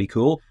 was pretty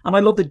cool, and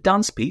I love the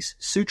dance piece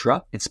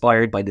Sutra,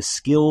 inspired by the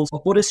skills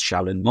of Buddhist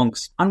Shaolin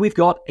monks. And we've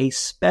got a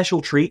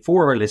special treat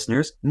for our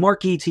listeners.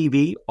 Marquee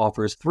TV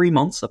offers 3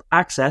 months of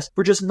access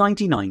for just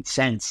 99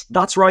 cents.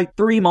 That's right,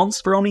 3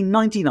 months for only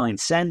 99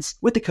 cents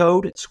with the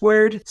code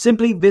SQUARED.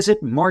 Simply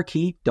visit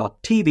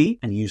marquee.tv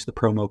and use the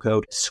promo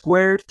code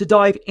SQUARED to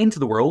dive into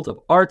the world of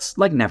arts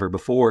like never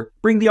before.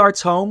 Bring the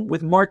arts home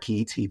with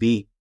Marquee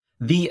TV.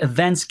 The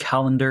events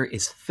calendar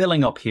is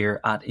filling up here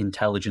at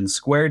Intelligence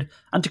Squared,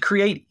 and to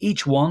create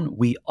each one,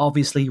 we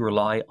obviously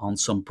rely on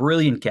some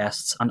brilliant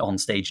guests and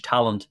onstage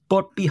talent.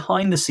 But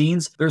behind the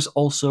scenes, there's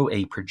also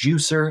a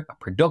producer, a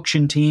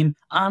production team,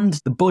 and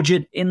the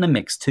budget in the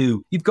mix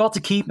too. You've got to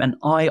keep an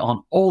eye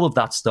on all of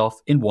that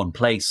stuff in one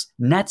place.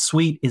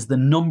 NetSuite is the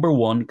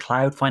 #1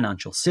 cloud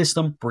financial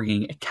system,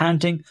 bringing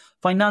accounting,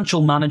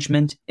 financial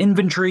management,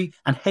 inventory,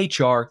 and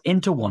HR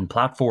into one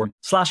platform,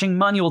 slashing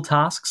manual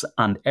tasks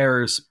and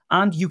errors.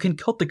 And you can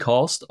cut the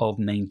cost of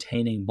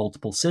maintaining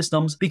multiple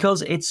systems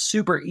because it's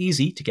super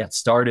easy to get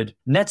started.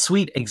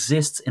 NetSuite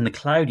exists in the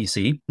cloud, you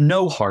see,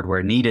 no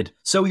hardware needed,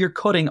 so you're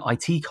cutting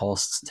IT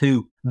costs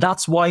too.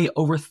 That's why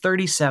over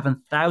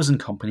 37,000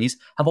 companies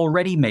have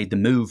already made the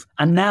move.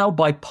 And now,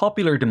 by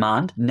popular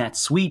demand,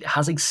 NetSuite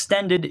has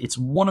extended its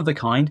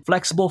one-of-a-kind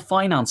flexible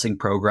financing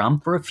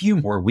program for a few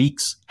more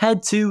weeks.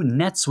 Head to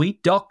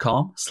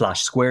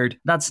netsuite.com/squared.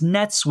 That's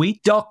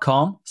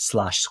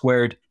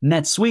netsuite.com/squared.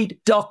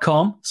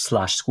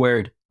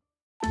 netsuite.com/squared.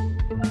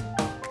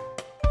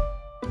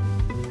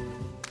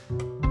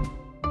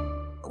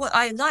 What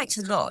I liked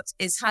a lot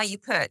is how you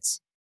put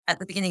at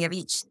the beginning of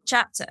each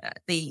chapter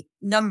the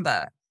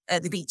number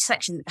of each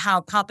section,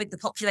 how big the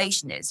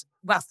population is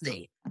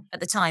roughly at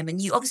the time.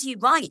 And you obviously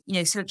write,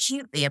 so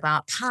acutely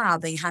about how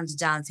they handed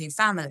down through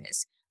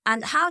families.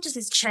 And how does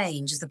this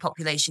change as the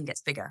population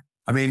gets bigger?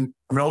 I mean,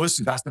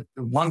 obviously that's the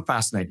one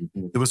fascinating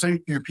thing. There were so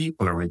few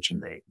people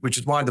originally, which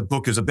is why the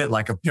book is a bit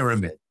like a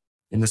pyramid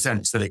in the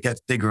sense that it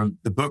gets bigger.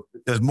 The book,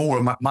 there's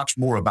much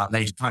more about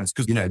later times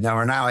because, there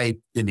are now 8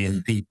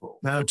 billion people.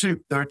 There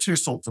are two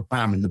sorts of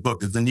family in the book.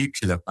 There's the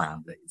nuclear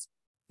families,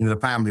 the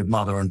family of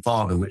mother and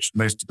father, which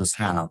most of us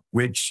have,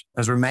 which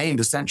has remained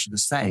essentially the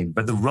same.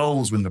 But the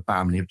roles within the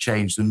family have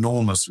changed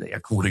enormously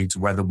according to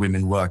whether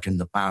women work in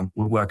the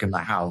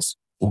house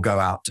or go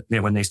out,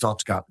 when they start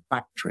to go out to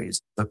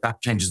factories.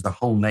 That changes the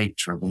whole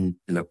nature of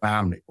the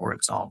family, for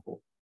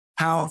example.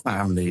 Power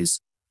families,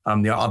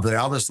 the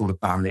other sort of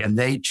family, and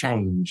they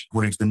change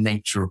according to the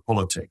nature of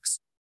politics.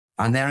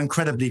 And they're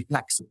incredibly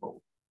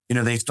flexible.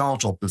 They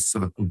start off as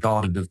sort of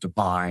regarded as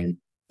divine,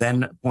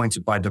 then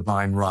appointed by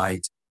divine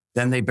right.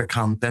 Then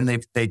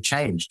they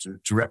change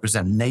to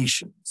represent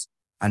nations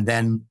and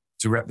then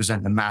to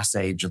represent the mass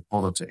age of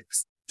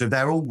politics. So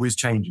they're always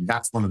changing.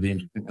 That's one of the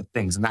interesting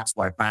things. And that's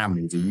why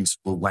family is a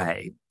useful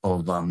way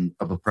of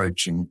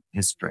approaching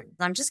history.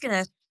 I'm just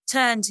going to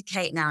turn to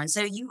Kate now. And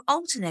so you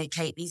alternate,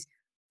 Kate,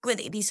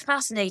 these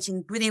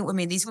fascinating, brilliant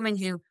women, these women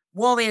who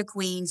warrior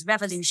queens,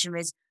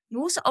 revolutionaries.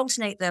 You also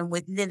alternate them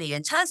with Lily.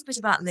 And tell us a bit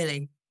about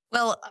Lily.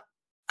 Well,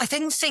 I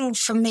think the thing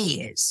for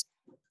me is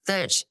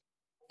that,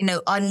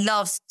 I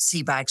love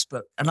Sebag's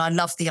book and I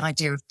love the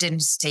idea of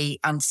dynasty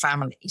and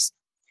families,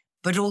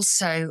 but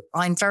also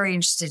I'm very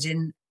interested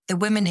in the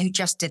women who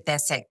just did their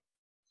thing.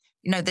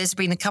 There's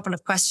been a couple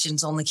of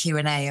questions on the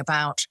Q&A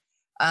about,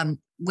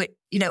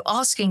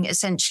 asking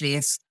essentially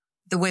if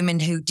the women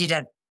who did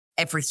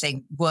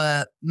everything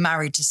were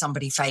married to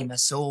somebody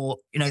famous or,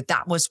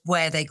 that was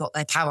where they got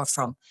their power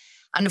from.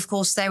 And of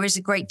course, there is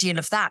a great deal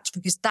of that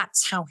because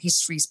that's how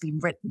history's been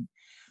written.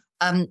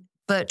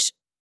 But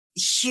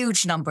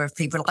huge number of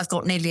people, I've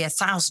got nearly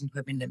 1,000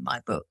 women in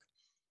my book,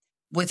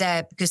 were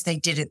there because they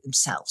did it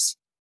themselves.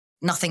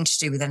 Nothing to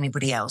do with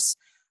anybody else.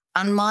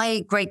 And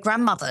my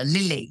great-grandmother,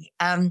 Lily,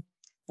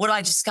 what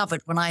I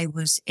discovered when I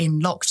was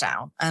in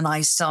lockdown and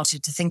I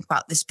started to think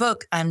about this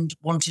book and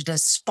wanted a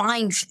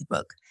spine for the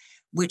book,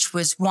 which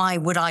was, why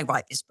would I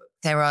write this book?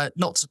 There are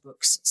lots of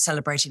books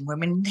celebrating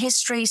women in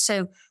history,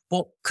 so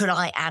what could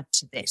I add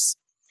to this?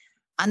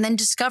 And then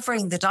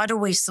discovering that I'd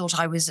always thought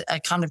I was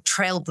a kind of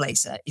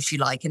trailblazer, if you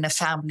like, in a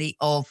family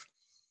of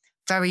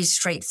very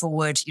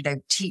straightforward,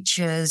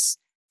 teachers,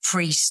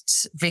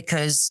 priests,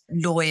 vicars,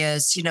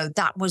 lawyers,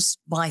 that was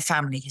my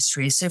family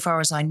history so far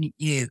as I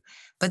knew.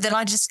 But then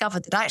I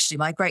discovered that actually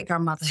my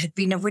great-grandmother had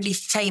been a really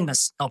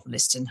famous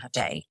novelist in her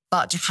day,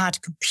 but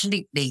had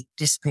completely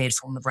disappeared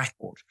from the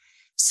record.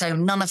 So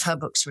none of her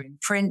books were in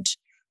print.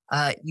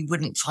 You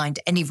wouldn't find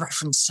any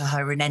reference to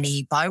her in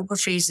any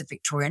biographies of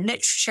Victorian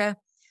literature.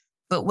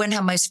 But when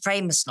her most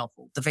famous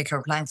novel, The Vicar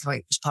of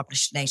Langthwaite, was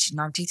published in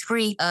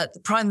 1893, the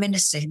Prime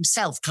Minister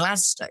himself,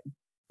 Gladstone,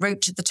 wrote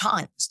to the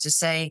Times to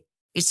say,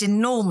 it's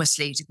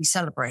enormously to be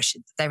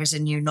celebrated that there is a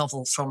new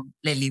novel from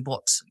Lily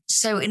Watson.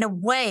 So in a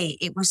way,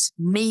 it was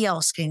me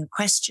asking a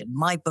question.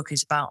 My book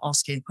is about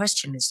asking a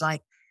question. It's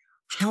like,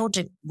 how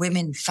did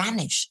women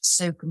vanish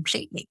so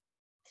completely?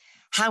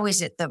 How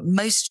is it that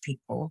most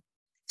people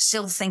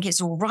still think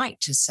it's all right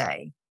to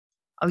say,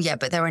 oh yeah,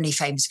 but they're only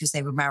famous because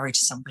they were married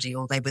to somebody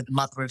or they were the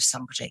mother of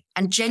somebody,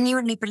 and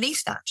genuinely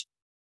believe that?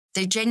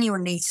 They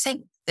genuinely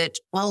think that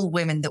all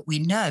women that we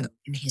know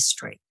in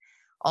history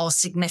are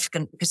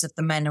significant because of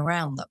the men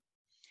around them,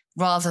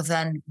 rather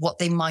than what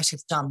they might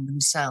have done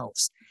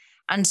themselves.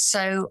 And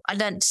so I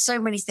learned so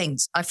many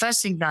things. I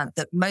firstly learned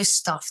that most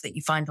stuff that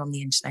you find on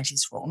the internet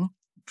is wrong,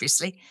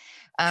 obviously.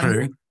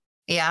 True.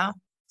 Yeah.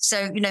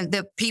 So,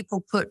 the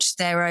people put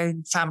their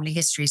own family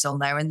histories on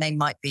there and they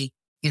might be,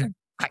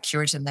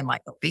 accurate and they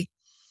might not be.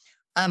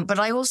 But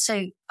I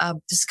also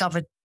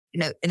discovered,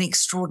 an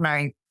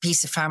extraordinary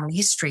piece of family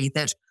history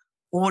that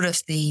all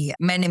of the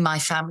men in my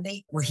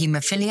family were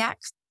haemophiliac.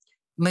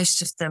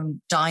 Most of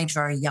them died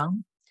very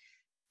young.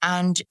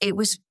 And it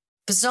was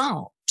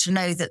bizarre to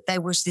know that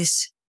there was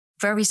this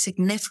very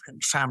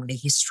significant family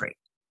history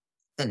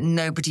that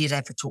nobody had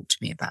ever talked to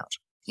me about,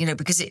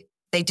 because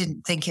they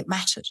didn't think it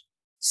mattered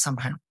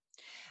somehow.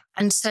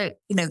 And so,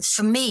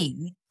 for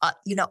me,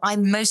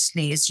 I'm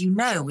mostly, as you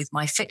know, with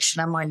my fiction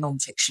and my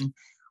nonfiction,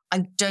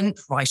 I don't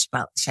write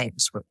about the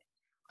famous women.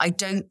 I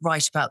don't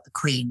write about the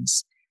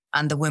queens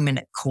and the women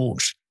at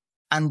court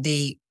and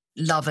the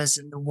lovers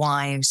and the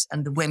wives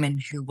and the women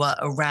who were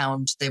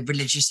around the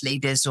religious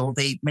leaders or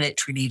the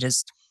military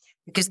leaders,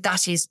 because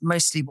that is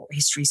mostly what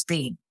history's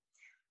been.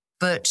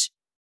 But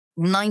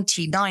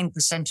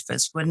 99% of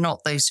us were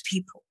not those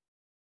people.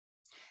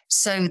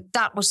 So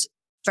that was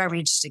very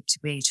interesting to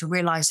me, to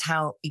realize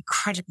how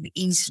incredibly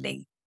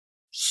easily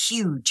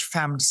huge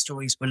family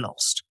stories were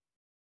lost.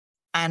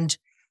 And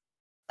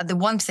the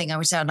one thing I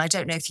would say, and I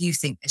don't know if you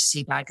think this,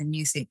 Sebag, and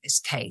you think this,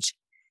 Kate,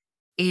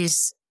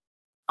 is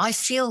I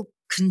feel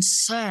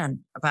concerned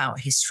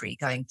about history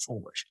going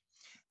forward,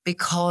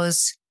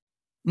 because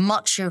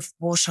much of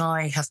what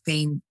I have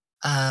been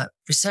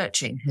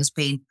researching has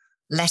been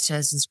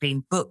letters, has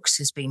been books,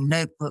 has been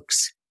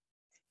notebooks.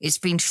 It's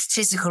been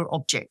physical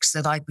objects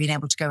that I've been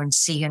able to go and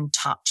see and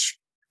touch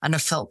and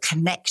have felt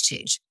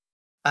connected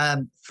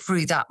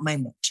through that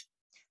moment.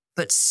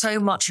 But so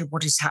much of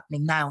what is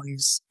happening now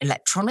is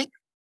electronic.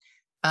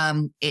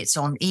 It's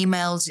on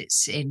emails.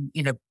 It's in,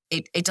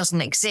 it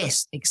doesn't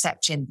exist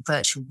except in the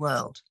virtual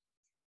world.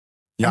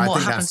 Yeah, and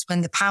what happens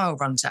when the power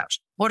runs out?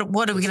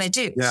 What are we going to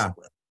do? Yeah.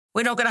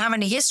 We're not going to have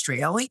any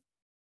history, are we?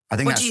 I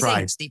think what that's do you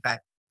right. think, Deepak?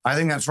 I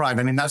think that's right.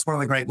 I mean, that's one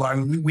of the great,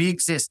 we've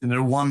existed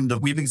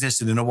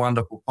in a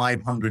wonderful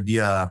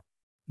 500-year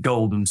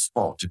golden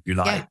spot, if you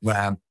like,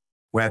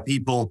 where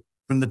people,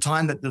 from the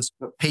time that this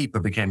paper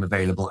became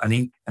available and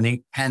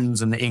ink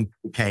pens and the ink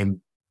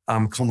became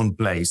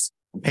commonplace,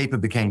 paper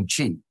became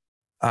cheap.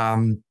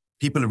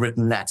 People have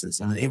written letters,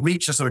 and it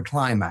reached a sort of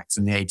climax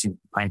in the 18th,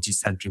 19th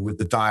century with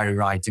the diary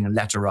writing and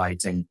letter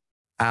writing,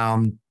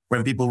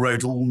 when people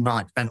wrote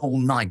spent all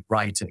night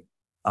writing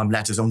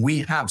letters. And we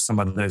have some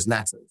of those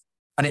letters,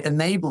 and it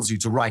enables you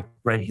to write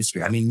great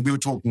history. I mean, we were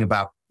talking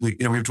about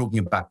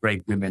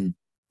great women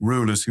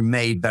rulers who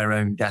made their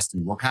own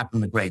destiny. Well,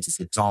 Catherine the Great is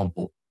an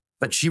example,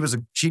 but she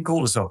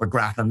called herself a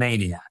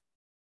graphomaniac.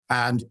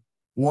 And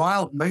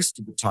while most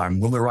of the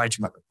time when we're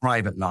writing about the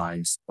private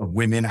lives of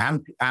women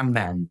and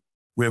men,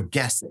 we're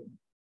guessing.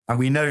 And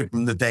we know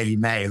from the Daily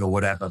Mail or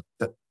whatever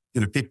that,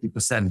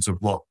 50%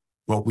 of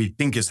what we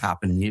think is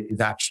happening is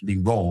actually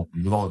wrong a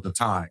lot of the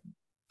time.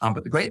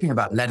 But the great thing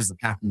about letters of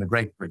Catherine the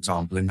Great, for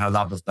example, in her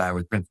love affair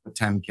with Prince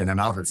Potemkin and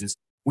others, is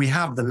we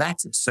have the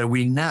letters. So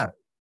we know,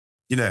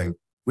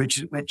 which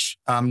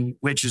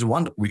is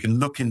wonderful. We can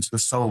look into the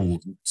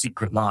souls and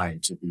secret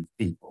lives of these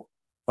people.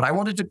 But I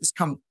wanted to just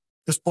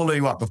follow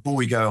you up before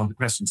we go on to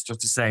questions,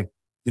 just to say,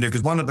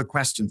 because one of the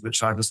questions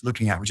which I was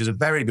looking at, which is a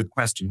very good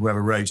question,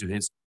 whoever wrote it,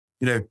 is,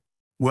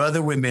 were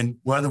the women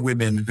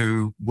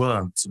who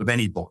weren't sort of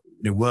anybody,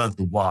 weren't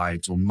the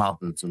wives or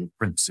mothers or the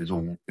princes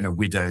or,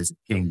 widows of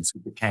kings who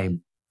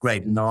became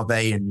great, and are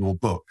they in your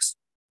books?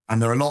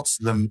 And there are lots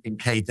of them in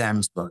Kay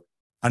Dem's book,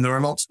 and there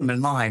are lots of them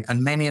in mine,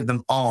 and many of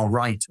them are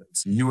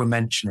writers. And you were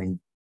mentioning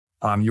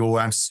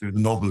your answer to the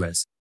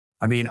novelist.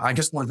 I mean, I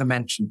just wanted to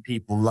mention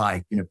people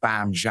like,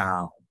 Ban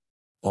Zhao,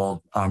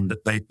 or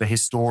the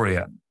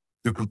historian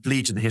who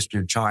completed the history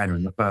of China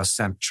in the first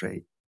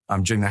century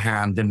during the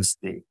Han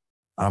Dynasty.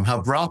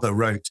 Her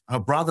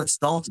brother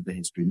started the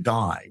history and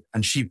died,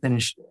 and she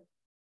finished it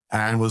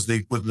and was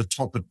the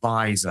top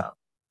advisor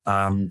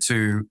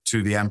to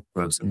the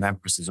emperors and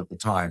empresses of the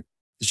time.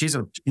 She's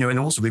and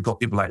also we've got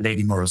people like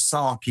Lady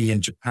Murasaki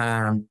in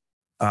Japan,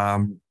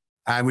 and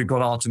we've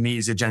got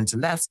Artemisia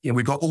Gentileschi, and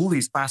we've got all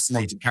these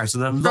fascinating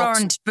characters.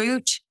 Florence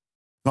Boot.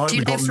 Do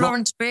you know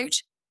Florence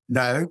Boot?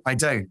 No, I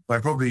don't, but I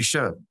probably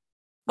should.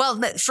 Well,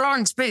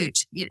 Florence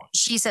Boot,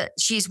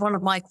 she's one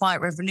of my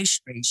quiet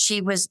revolutionaries.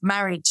 She was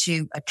married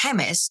to a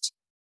chemist.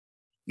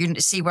 You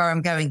see where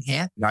I'm going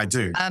here? I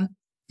do.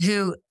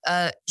 Who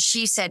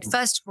she said,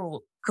 first of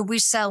all, could we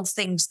sell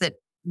things that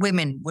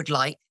women would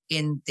like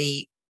in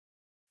the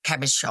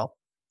chemist shop,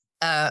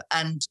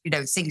 and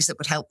things that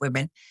would help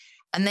women?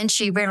 And then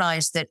she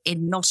realized that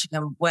in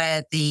Nottingham,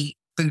 where the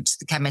Boots,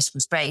 the chemist,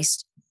 was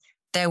based,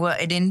 there were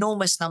an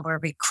enormous number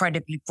of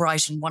incredibly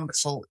bright and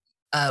wonderful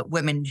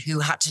women who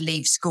had to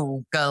leave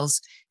school,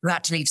 girls who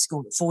had to leave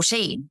school at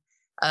 14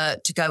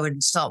 to go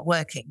and start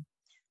working.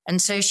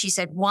 And so she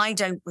said, why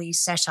don't we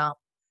set up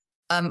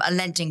a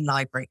lending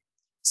library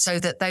so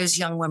that those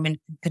young women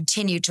can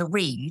continue to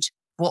read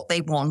what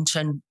they want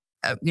and,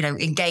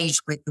 engage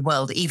with the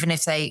world, even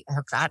if they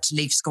have had to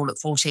leave school at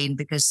 14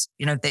 because,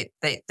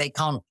 they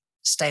can't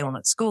stay on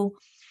at school.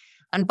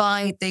 And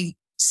by the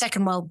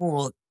Second World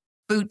War,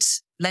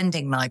 Boots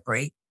Lending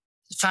Library,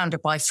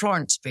 founded by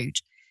Florence Boot,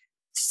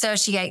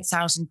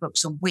 38,000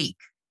 books a week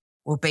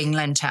were being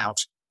lent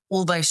out,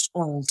 almost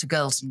all to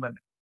girls and women.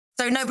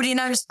 So nobody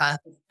knows her.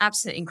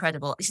 Absolutely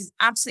incredible. This is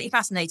absolutely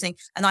fascinating.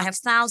 And I have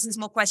thousands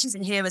more questions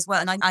in here as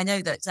well. And I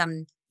know that,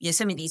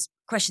 some of these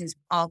questions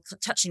are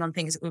touching on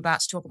things that we're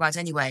about to talk about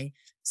anyway.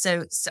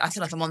 So I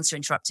feel like a monster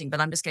interrupting, but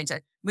I'm just going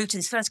to move to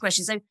this first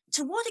question. So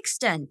to what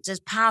extent does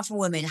powerful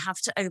women have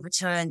to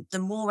overturn the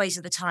mores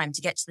of the time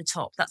to get to the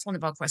top? That's one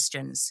of our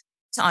questions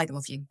to either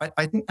of you.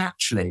 I think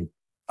actually,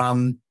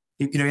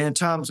 in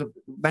terms of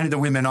many of the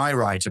women I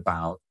write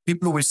about,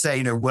 people always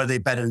say, were they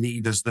better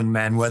leaders than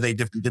men? Were they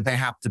different? Did they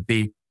have to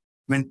be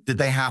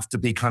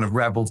kind of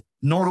rebels?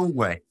 Not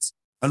always.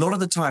 A lot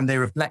of the time they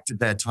reflected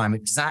their time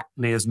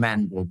exactly as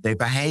men did. They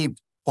behaved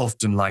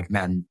often like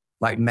men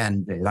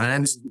did.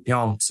 And this is the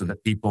answer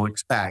that people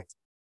expect.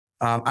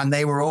 And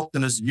they were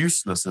often as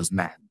useless as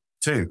men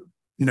too.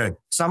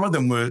 Some of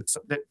them were,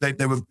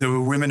 there were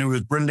women who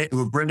were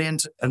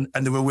brilliant, and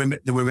there were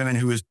women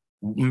who were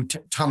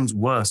tons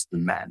worse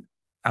than men.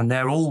 And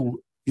they're all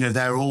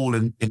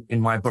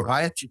in my book.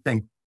 I actually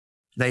think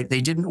they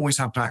didn't always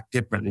have to act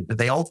differently, but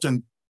they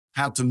often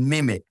had to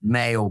mimic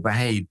male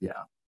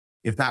behavior.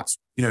 If that's,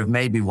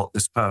 maybe what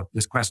this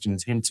question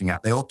is hinting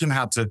at. They often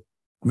had to,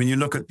 you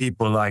look at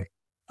people like,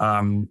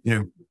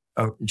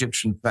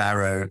 Egyptian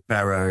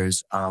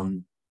pharaohs,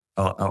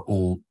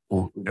 or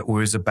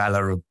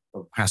Isabella of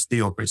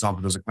Castile, for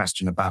example. There's a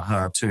question about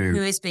her too.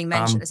 Who is being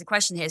mentioned? There's a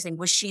question here saying,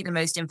 was she the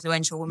most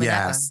influential woman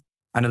ever?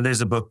 And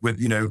Elizabeth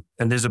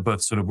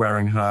Elizabeth sort of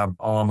wearing her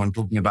armor and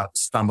talking about the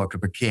stomach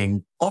of a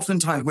king.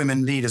 Oftentimes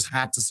women leaders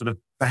had to sort of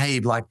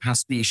behave like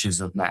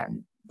pastiches of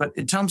men. But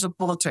in terms of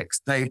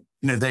politics, they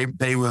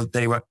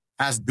were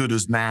as good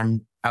as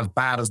men, as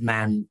bad as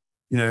men.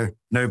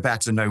 no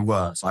better, no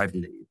worse, I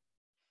believe.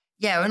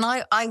 Yeah, and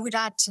I would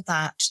add to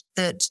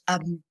that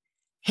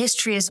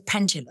history is a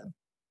pendulum.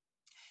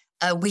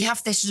 We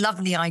have this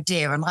lovely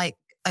idea, and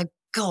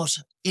God,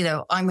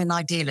 I'm an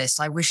idealist.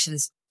 I wish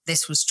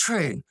this was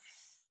true,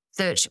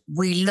 that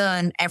we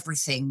learn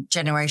everything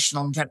generation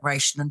on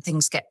generation and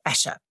things get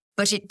better.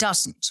 But it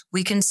doesn't.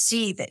 We can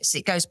see this.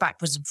 It goes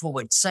backwards and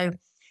forwards. So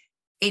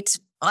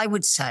I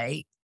would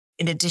say,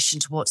 in addition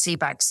to what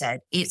Sebag said,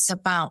 it's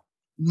about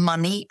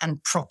money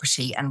and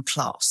property and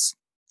class.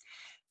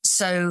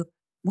 So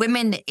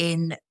women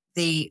in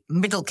the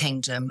Middle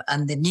Kingdom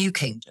and the New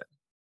Kingdom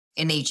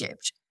in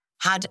Egypt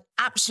had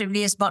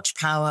absolutely as much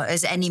power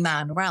as any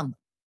man around them,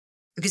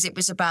 because it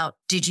was about,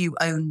 did you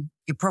own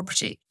your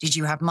property? Did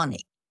you have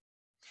money?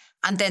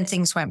 And then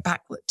things went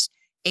backwards.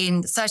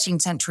 In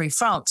 13th century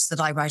France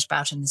that I write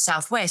about in the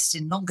southwest,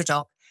 in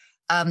Languedoc,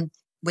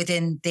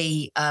 within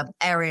the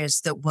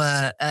areas that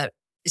were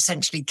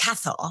essentially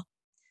Cathar,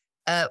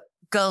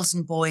 girls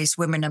and boys,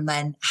 women and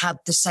men had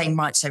the same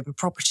rights over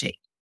property.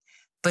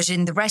 But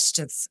in the rest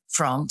of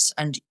France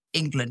and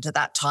England at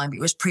that time, it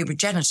was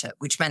primogeniture,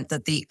 which meant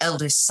that the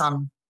eldest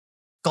son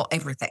got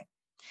everything.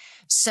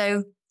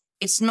 So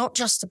it's not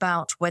just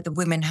about whether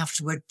women have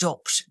to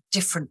adopt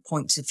different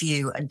points of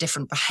view and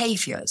different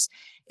behaviors.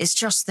 It's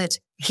just that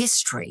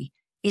history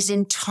is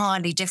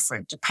entirely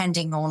different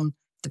depending on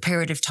the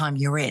period of time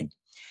you're in.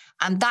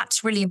 And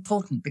that's really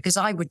important, because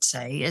I would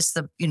say, as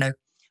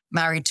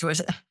married to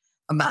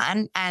a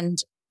man and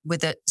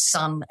with a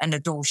son and a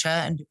daughter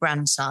and a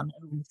grandson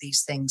and all of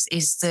these things,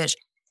 is that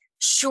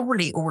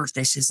surely all of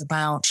this is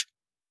about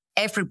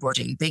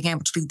everybody being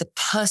able to be the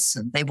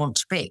person they want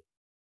to be.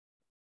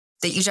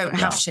 That you don't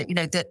have to,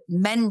 that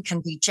men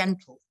can be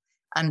gentle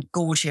and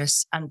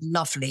gorgeous and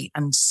lovely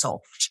and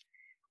soft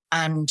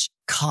and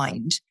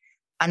kind,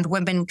 and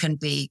women can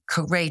be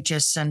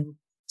courageous and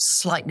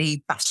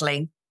slightly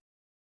battling.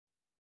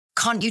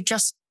 Can't you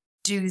just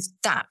do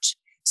that?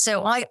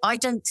 So I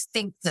don't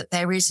think that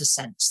there is a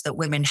sense that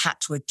women had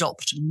to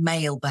adopt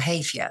male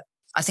behavior.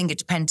 I think it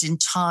depends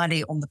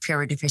entirely on the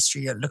period of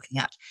history you're looking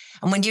at.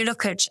 And when you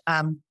look at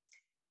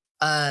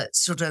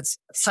sort of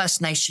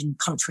First Nation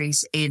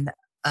countries in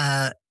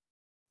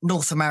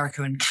North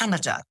America and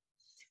Canada,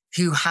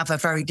 who have a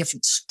very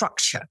different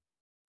structure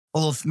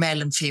of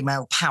male and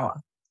female power.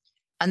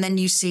 And then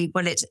you see,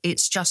 well,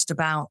 it's just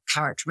about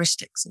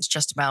characteristics. It's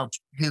just about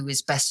who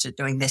is best at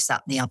doing this,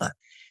 that, and the other.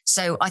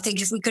 So I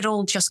think if we could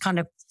all just kind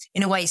of,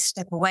 in a way,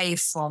 step away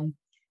from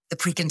the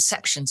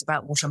preconceptions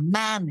about what a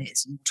man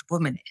is and what a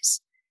woman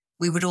is,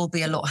 we would all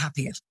be a lot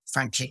happier,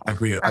 frankly. I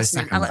agree. I'm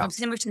going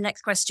to move to the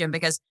next question,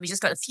 because we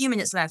just got a few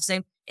minutes left.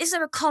 So is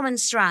there a common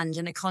strand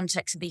in the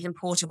context of these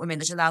important women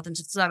that allow them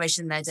to flourish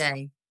in their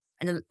day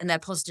and their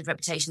positive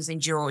reputations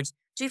endured?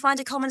 Do you find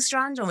a common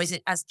strand, or is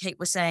it, as Kate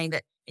was saying,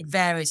 that it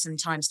varies from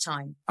time to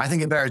time? I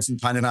think it varies from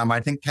time to time. I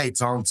think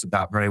Kate's answered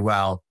that very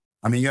well.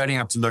 I mean, you only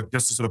have to look,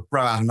 just to sort of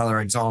throw out another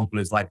example,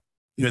 is like,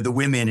 the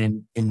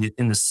women in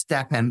the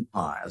steppe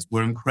empires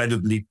were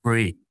incredibly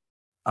free.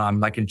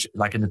 Like in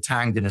the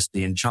Tang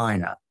dynasty in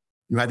China,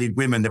 you had these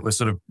women that were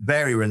sort of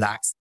very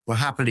relaxed, were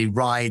happily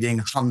riding,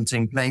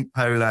 hunting, playing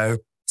polo,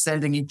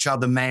 sending each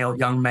other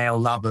young male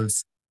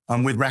lovers,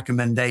 with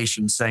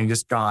recommendations saying,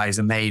 this guy is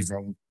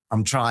amazing,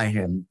 try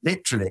him.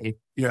 Literally,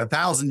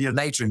 1,000 years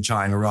later in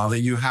China, rather,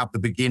 you have the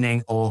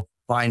beginning or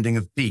finding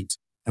of feet,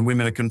 and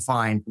women are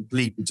confined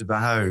completely to the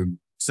home.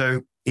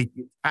 So it's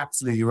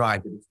absolutely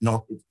right.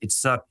 It's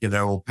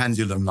circular or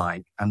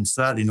pendulum-like, and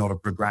certainly not a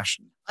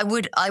progression. I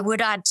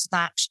would add to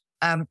that,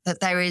 that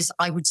there is,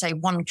 I would say,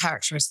 one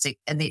characteristic,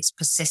 and it's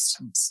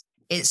persistence.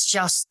 It's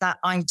just that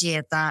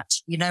idea that,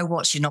 you're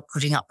not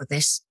putting up with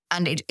this.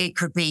 And it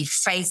could be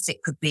faith,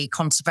 it could be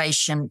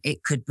conservation,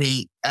 it could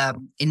be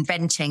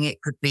inventing,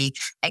 it could be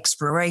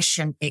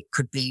exploration, it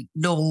could be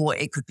law,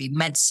 it could be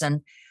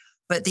medicine.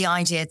 But the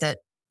idea that,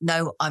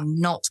 no, I'm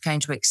not going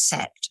to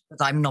accept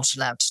that I'm not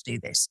allowed to do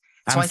this.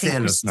 So I think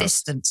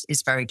persistence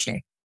is very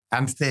clear.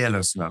 And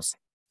fearlessness.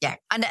 Yeah.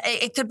 And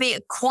it could be a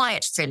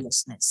quiet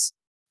fearlessness,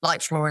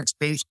 like Florence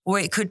Booth, or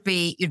it could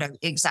be,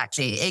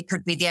 exactly, it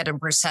could be the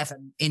Edinburgh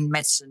Seven in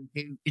medicine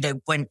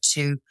who, went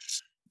to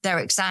their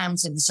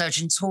exams in the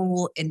Surgeons'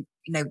 Hall in,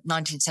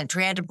 19th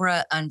century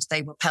Edinburgh, and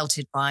they were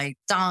pelted by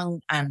dung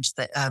and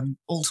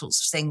all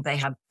sorts of things. They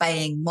had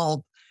baying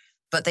mob,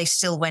 but they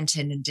still went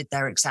in and did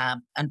their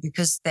exam. And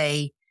because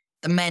the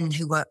men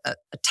who were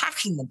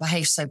attacking them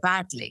behaved so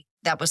badly,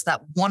 that was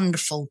that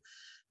wonderful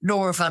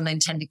law of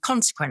unintended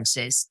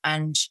consequences.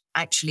 And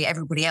actually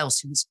everybody else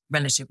who was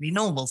relatively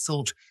normal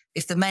thought,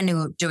 if the men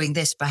who are doing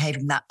this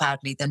behaving that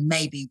badly, then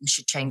maybe we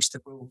should change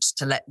the rules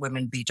to let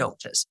women be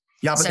doctors.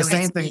 Yeah, but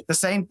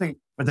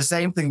the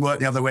same thing worked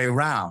the other way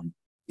around.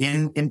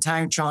 In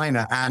Tang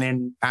China and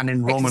in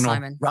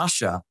Romanov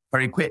Russia,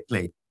 very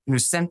quickly, a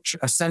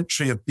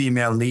century of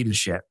female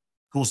leadership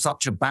caused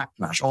such a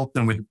backlash,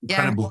 often with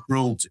incredible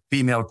cruelty,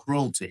 female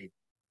cruelty,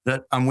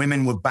 that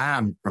women were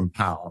banned from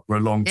power for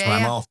a long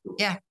time afterwards.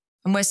 Yeah,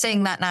 and we're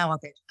seeing that now a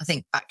bit, I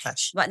think,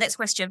 backlash. Right, next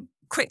question,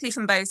 quickly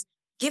from both.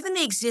 given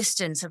the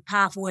existence of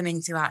powerful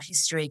women throughout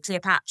history,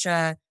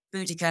 Cleopatra,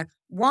 Boudica,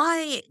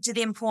 why do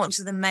the importance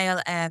of the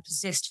male heir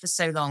persist for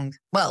so long?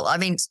 Well, I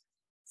mean,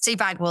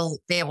 Sebag will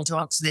be able to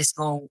answer this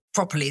more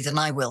properly than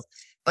I will.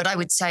 But I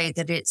would say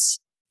that it's,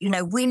 we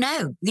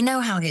know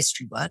how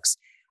history works.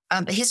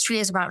 But history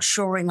is about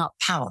shoring up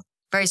power,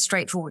 very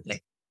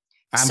straightforwardly.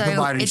 And so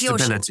providing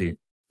stability.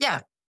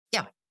 Yeah.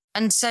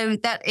 And so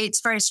that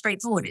it's very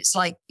straightforward. It's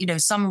like,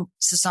 some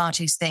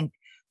societies think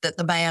that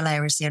the male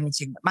heir is the only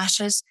thing that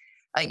matters.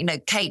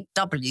 Kate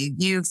W.,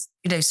 you've,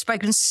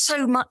 spoken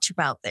so much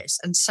about this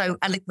and so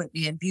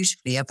eloquently and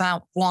beautifully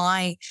about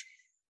why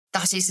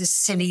that is a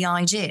silly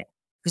idea,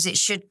 because it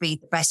should be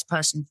the best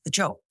person for the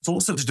job. It's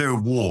also to do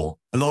with war.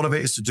 A lot of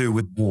it is to do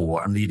with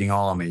war and leading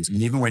armies.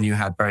 And even when you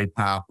had very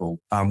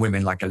powerful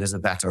women like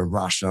Elizabeth of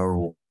Russia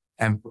or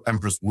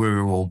Empress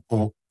Wu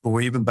or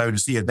even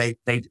Boadicea,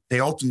 they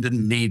often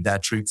didn't lead their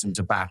troops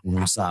into battle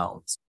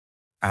themselves.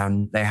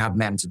 And they had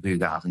men to do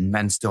that, and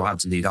men still had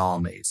to lead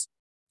armies.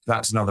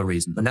 That's another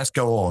reason. But let's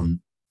go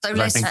on. So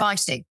less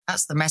fighting.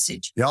 That's the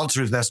message. The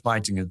answer is less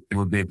fighting. It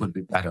would be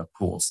better, of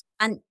course.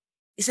 And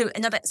so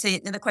another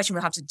question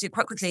we'll have to do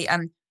quite quickly.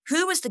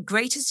 Who was the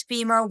greatest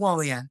female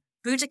warrior?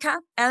 Boudica,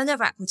 Eleanor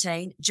of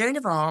Aquitaine, Joan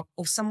of Arc,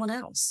 or someone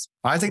else?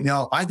 I think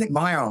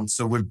my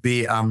answer would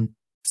be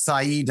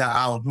Saida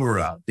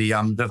al-Hura,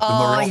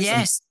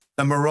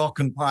 the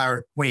Moroccan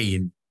pirate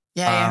queen,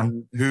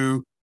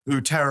 who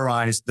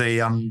terrorized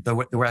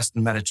the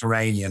Western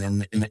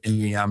Mediterranean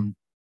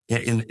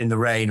in the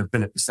reign of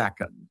Philip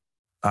II,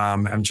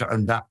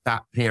 and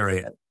that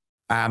period.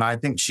 And I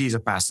think she's a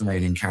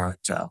fascinating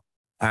character.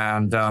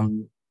 And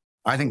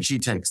I think she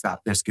takes that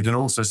biscuit. And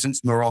also,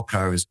 since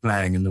Morocco is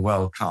playing in the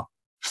World Cup,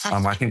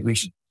 I think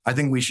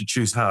we should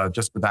choose her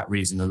just for that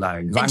reason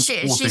alone. And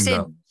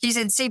she's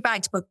in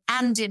Sebag's book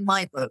and in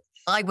my book.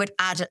 I would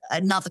add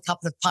another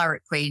couple of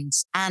pirate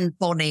queens, Anne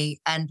Bonny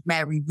and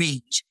Mary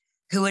Read,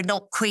 who are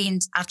not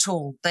queens at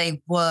all.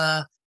 They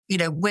were,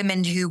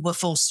 women who were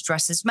forced to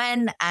dress as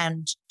men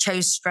and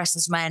chose to dress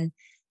as men.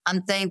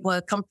 And they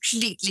were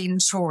completely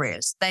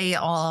notorious. They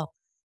are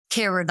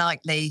Keira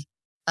Knightley,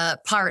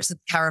 Pirates of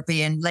the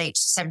Caribbean, late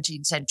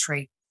 17th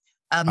century.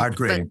 I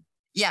agree.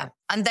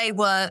 And they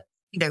were,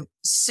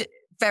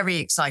 very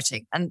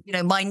exciting. And,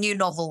 my new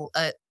novel,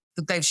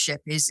 The Ghost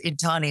Ship, is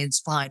entirely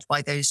inspired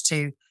by those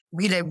two,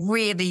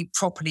 really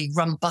properly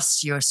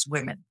rumbustious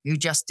women who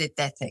just did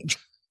their thing.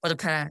 What a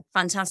pair.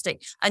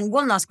 Fantastic. And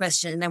one last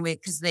question, and then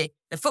because the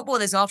football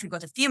is off, we've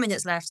got a few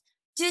minutes left.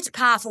 Did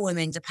powerful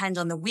women depend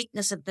on the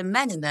weakness of the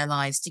men in their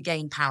lives to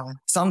gain power?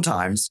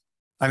 Sometimes.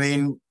 But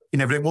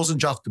it wasn't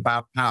just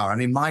about power.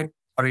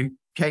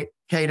 Kate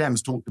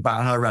M's talked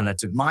about her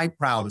relative. My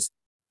proudest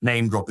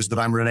name drop is that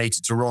I'm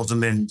related to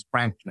Rosalind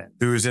Franklin,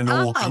 who is in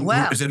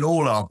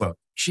all our books.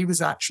 She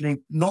was actually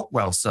not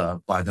well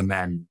served by the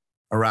men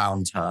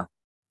around her,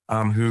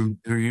 who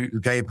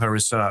gave her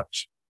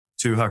research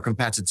to her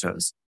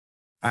competitors.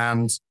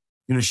 And,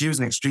 she was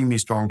an extremely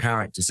strong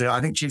character. So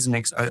I think she's an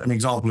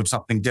example of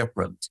something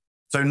different.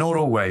 So not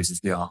always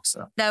is the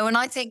answer. No, and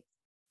I think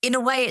in a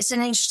way it's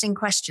an interesting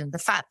question. The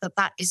fact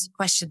that is a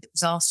question that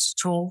was asked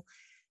at all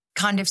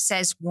kind of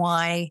says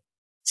why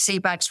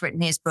Sebag's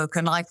written his book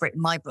and I've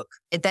written my book.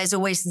 There's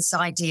always this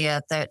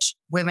idea that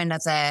women are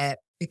there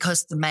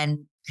because the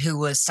men who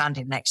were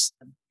standing next to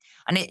them.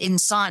 And in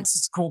science,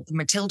 it's called the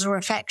Matilda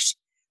effect.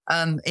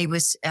 It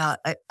was a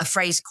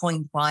phrase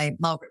coined by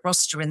Margaret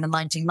Rossiter in the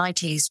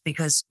 1990s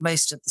because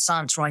most of the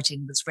science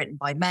writing was written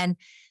by men.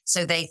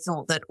 So they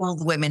thought that all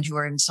the women who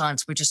were in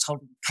science were just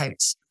holding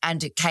coats.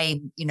 And it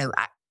came,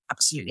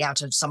 absolutely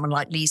out of someone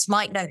like Lise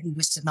Meitner, who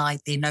was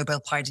denied the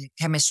Nobel Prize in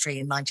Chemistry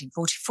in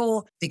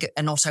 1944.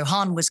 And Otto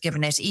Hahn was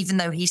given it, even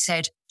though he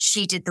said,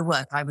 she did the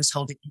work, I was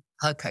holding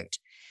her coat.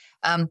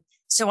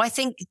 So I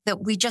think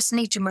that we just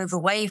need to move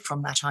away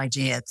from that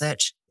idea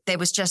that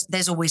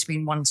there's always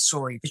been one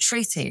story. The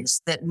truth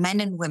is that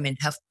men and women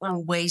have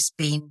always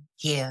been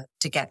here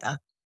together,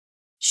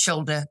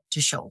 shoulder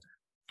to shoulder.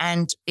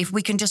 And if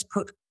we can just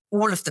put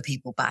all of the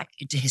people back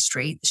into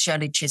history,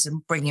 Shirley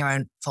Chisholm, bring your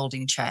own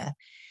folding chair,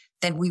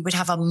 then we would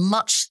have a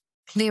much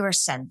clearer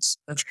sense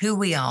of who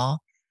we are,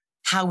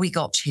 how we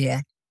got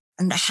here,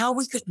 and how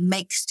we could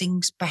make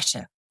things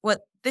better. Well,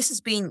 this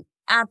has been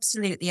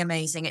absolutely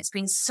amazing. It's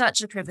been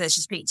such a privilege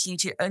to speak to you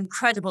two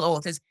incredible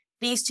authors.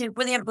 These two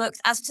brilliant books.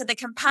 As to the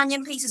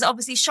companion pieces,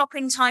 obviously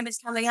shopping time is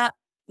coming up.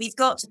 We've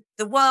got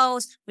The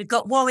World, we've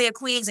got Warrior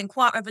Queens and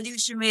Quiet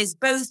Revolutionaries,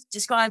 both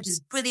described as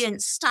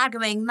brilliant,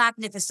 staggering,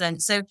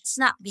 magnificent. So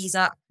snap these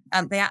up.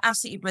 They are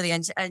absolutely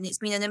brilliant. And it's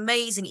been an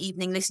amazing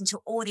evening listening to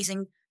all these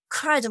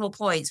incredible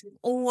points. We've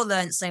all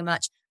learned so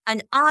much.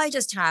 And I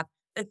just have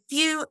a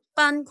few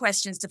fun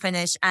questions to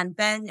finish. And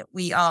then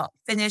we are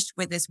finished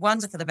with this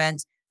wonderful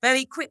event.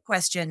 Very quick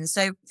questions.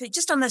 So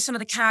just on some of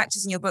the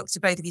characters in your book to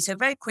both of you. So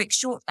very quick,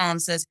 short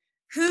answers.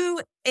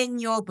 Who in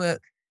your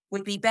book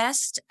would be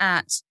best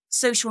at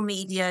social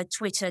media,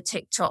 Twitter,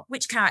 TikTok?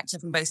 Which character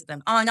from both of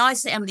them? Oh, and I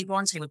say Emily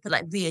Bronte would put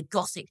like weird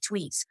gothic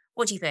tweets.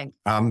 What do you think?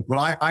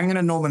 Well, I'm going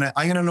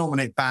to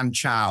nominate Ban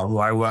Chao, who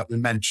I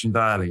mentioned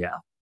earlier.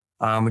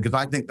 because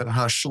I think that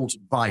her short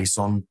advice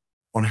on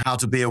how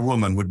to be a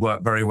woman would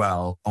work very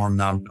well on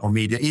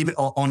media, even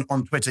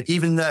on Twitter,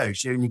 even though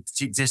she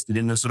existed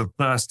in the sort of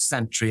 1st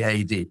century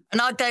AD.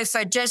 And I'd go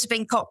for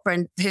Josephine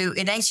Cochran, who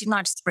in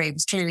 1893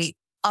 was clearly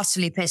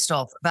utterly pissed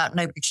off about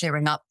nobody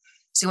clearing up.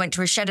 So went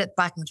to a shed at the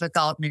back of a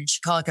garden in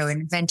Chicago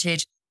and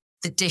invented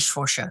the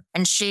dishwasher.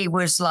 And she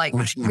was like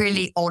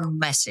really on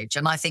message.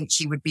 And I think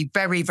she would be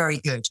very, very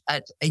good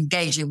at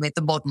engaging with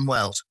the modern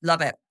world. Love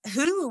it.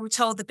 Who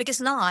told the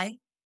biggest lie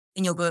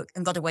in your book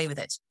and got away with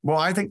it? Well,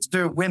 I think to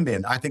do with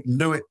women, I think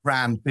Lewitt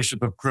Brand,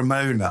 Bishop of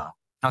Cremona,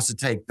 has to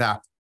take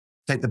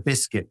the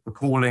biscuit for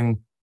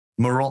calling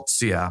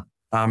Marozia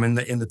in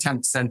the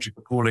 10th century,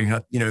 for calling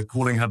her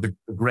the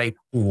great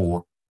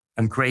whore,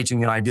 and creating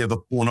the idea of a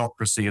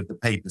pornocracy of the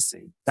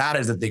papacy. That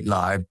is a big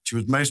lie. She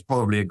was most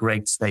probably a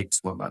great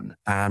stateswoman.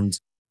 And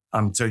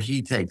so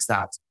he takes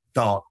that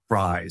dark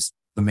prize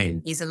for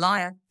me. He's a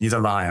liar. He's a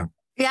liar.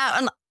 Yeah,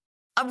 and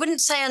I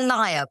wouldn't say a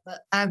liar, but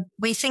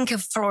we think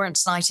of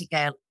Florence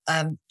Nightingale.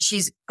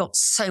 She's got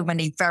so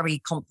many very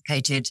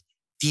complicated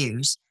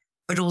views,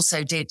 but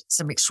also did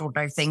some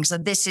extraordinary things.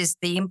 And this is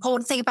the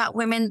important thing about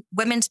women.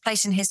 Women's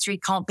place in history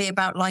can't be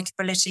about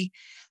likability.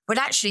 But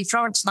actually,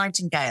 Florence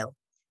Nightingale,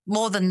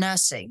 more than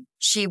nursing,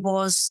 she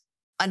was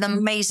an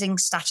amazing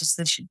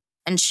statistician,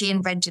 and she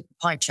invented the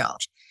pie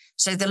chart.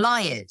 So the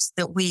lie is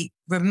that we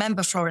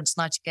remember Florence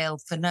Nightingale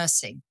for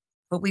nursing,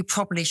 but we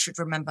probably should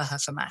remember her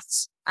for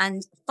maths.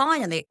 And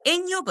finally,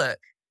 in your book,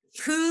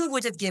 who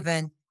would have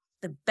given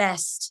the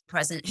best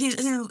present?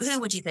 Who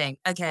would you think?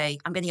 Okay,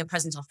 I'm getting a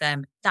present off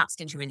them. That's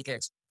going to be really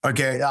good.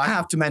 Okay, I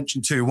have to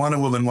mention too, one a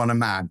woman, one a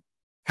man.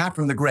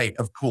 Catherine the Great,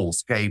 of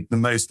course, gave the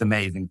most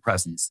amazing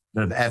presents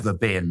that have ever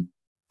been.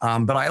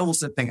 But I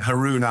also think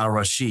Harun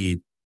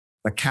al-Rashid,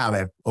 the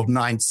Caliph of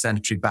 9th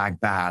century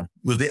Baghdad,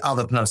 was the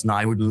other person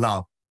I would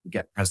love to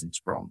get presents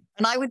from.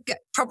 And I would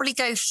probably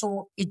go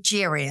for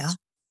Egeria.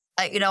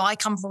 I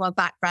come from a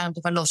background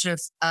of a lot of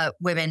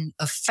women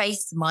of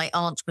faith. My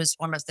aunt was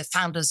one of the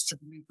founders for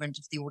the movement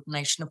of the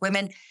ordination of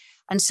women.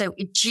 And so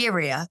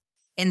Egeria,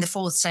 in the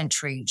 4th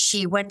century,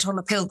 she went on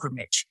a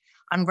pilgrimage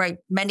and wrote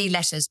many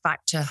letters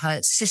back to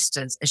her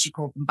sisters, as she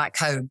called them, back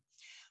home.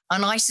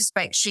 And I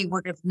suspect she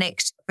would have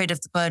nicked a bit of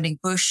the burning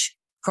bush,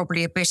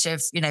 probably a bit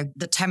of,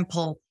 the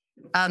temple.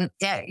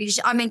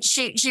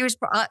 She was,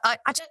 I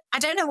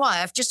don't know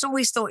why. I've just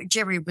always thought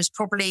Egeria was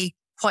probably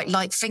quite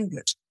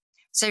light-fingered.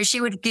 So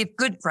she would give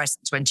good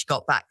presents when she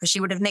got back, because she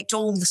would have nicked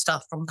all the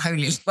stuff from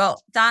Holy.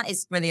 Well, that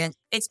is brilliant.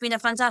 It's been a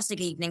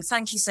fantastic evening.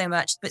 Thank you so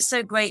much. But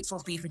so grateful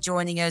for you for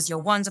joining us, your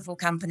wonderful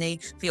company,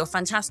 for your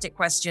fantastic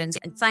questions.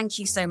 And thank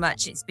you so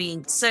much. It's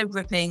been so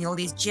gripping, all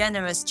these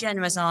generous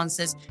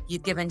answers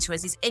you've given to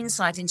us, this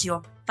insight into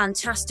your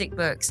fantastic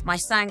books. My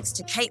thanks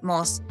to Kate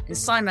Moss and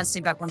Simon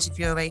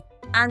Sebag-Montefiore,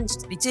 and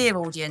to the dear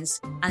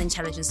audience and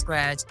Intelligence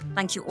Squared.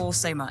 Thank you all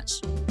so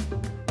much.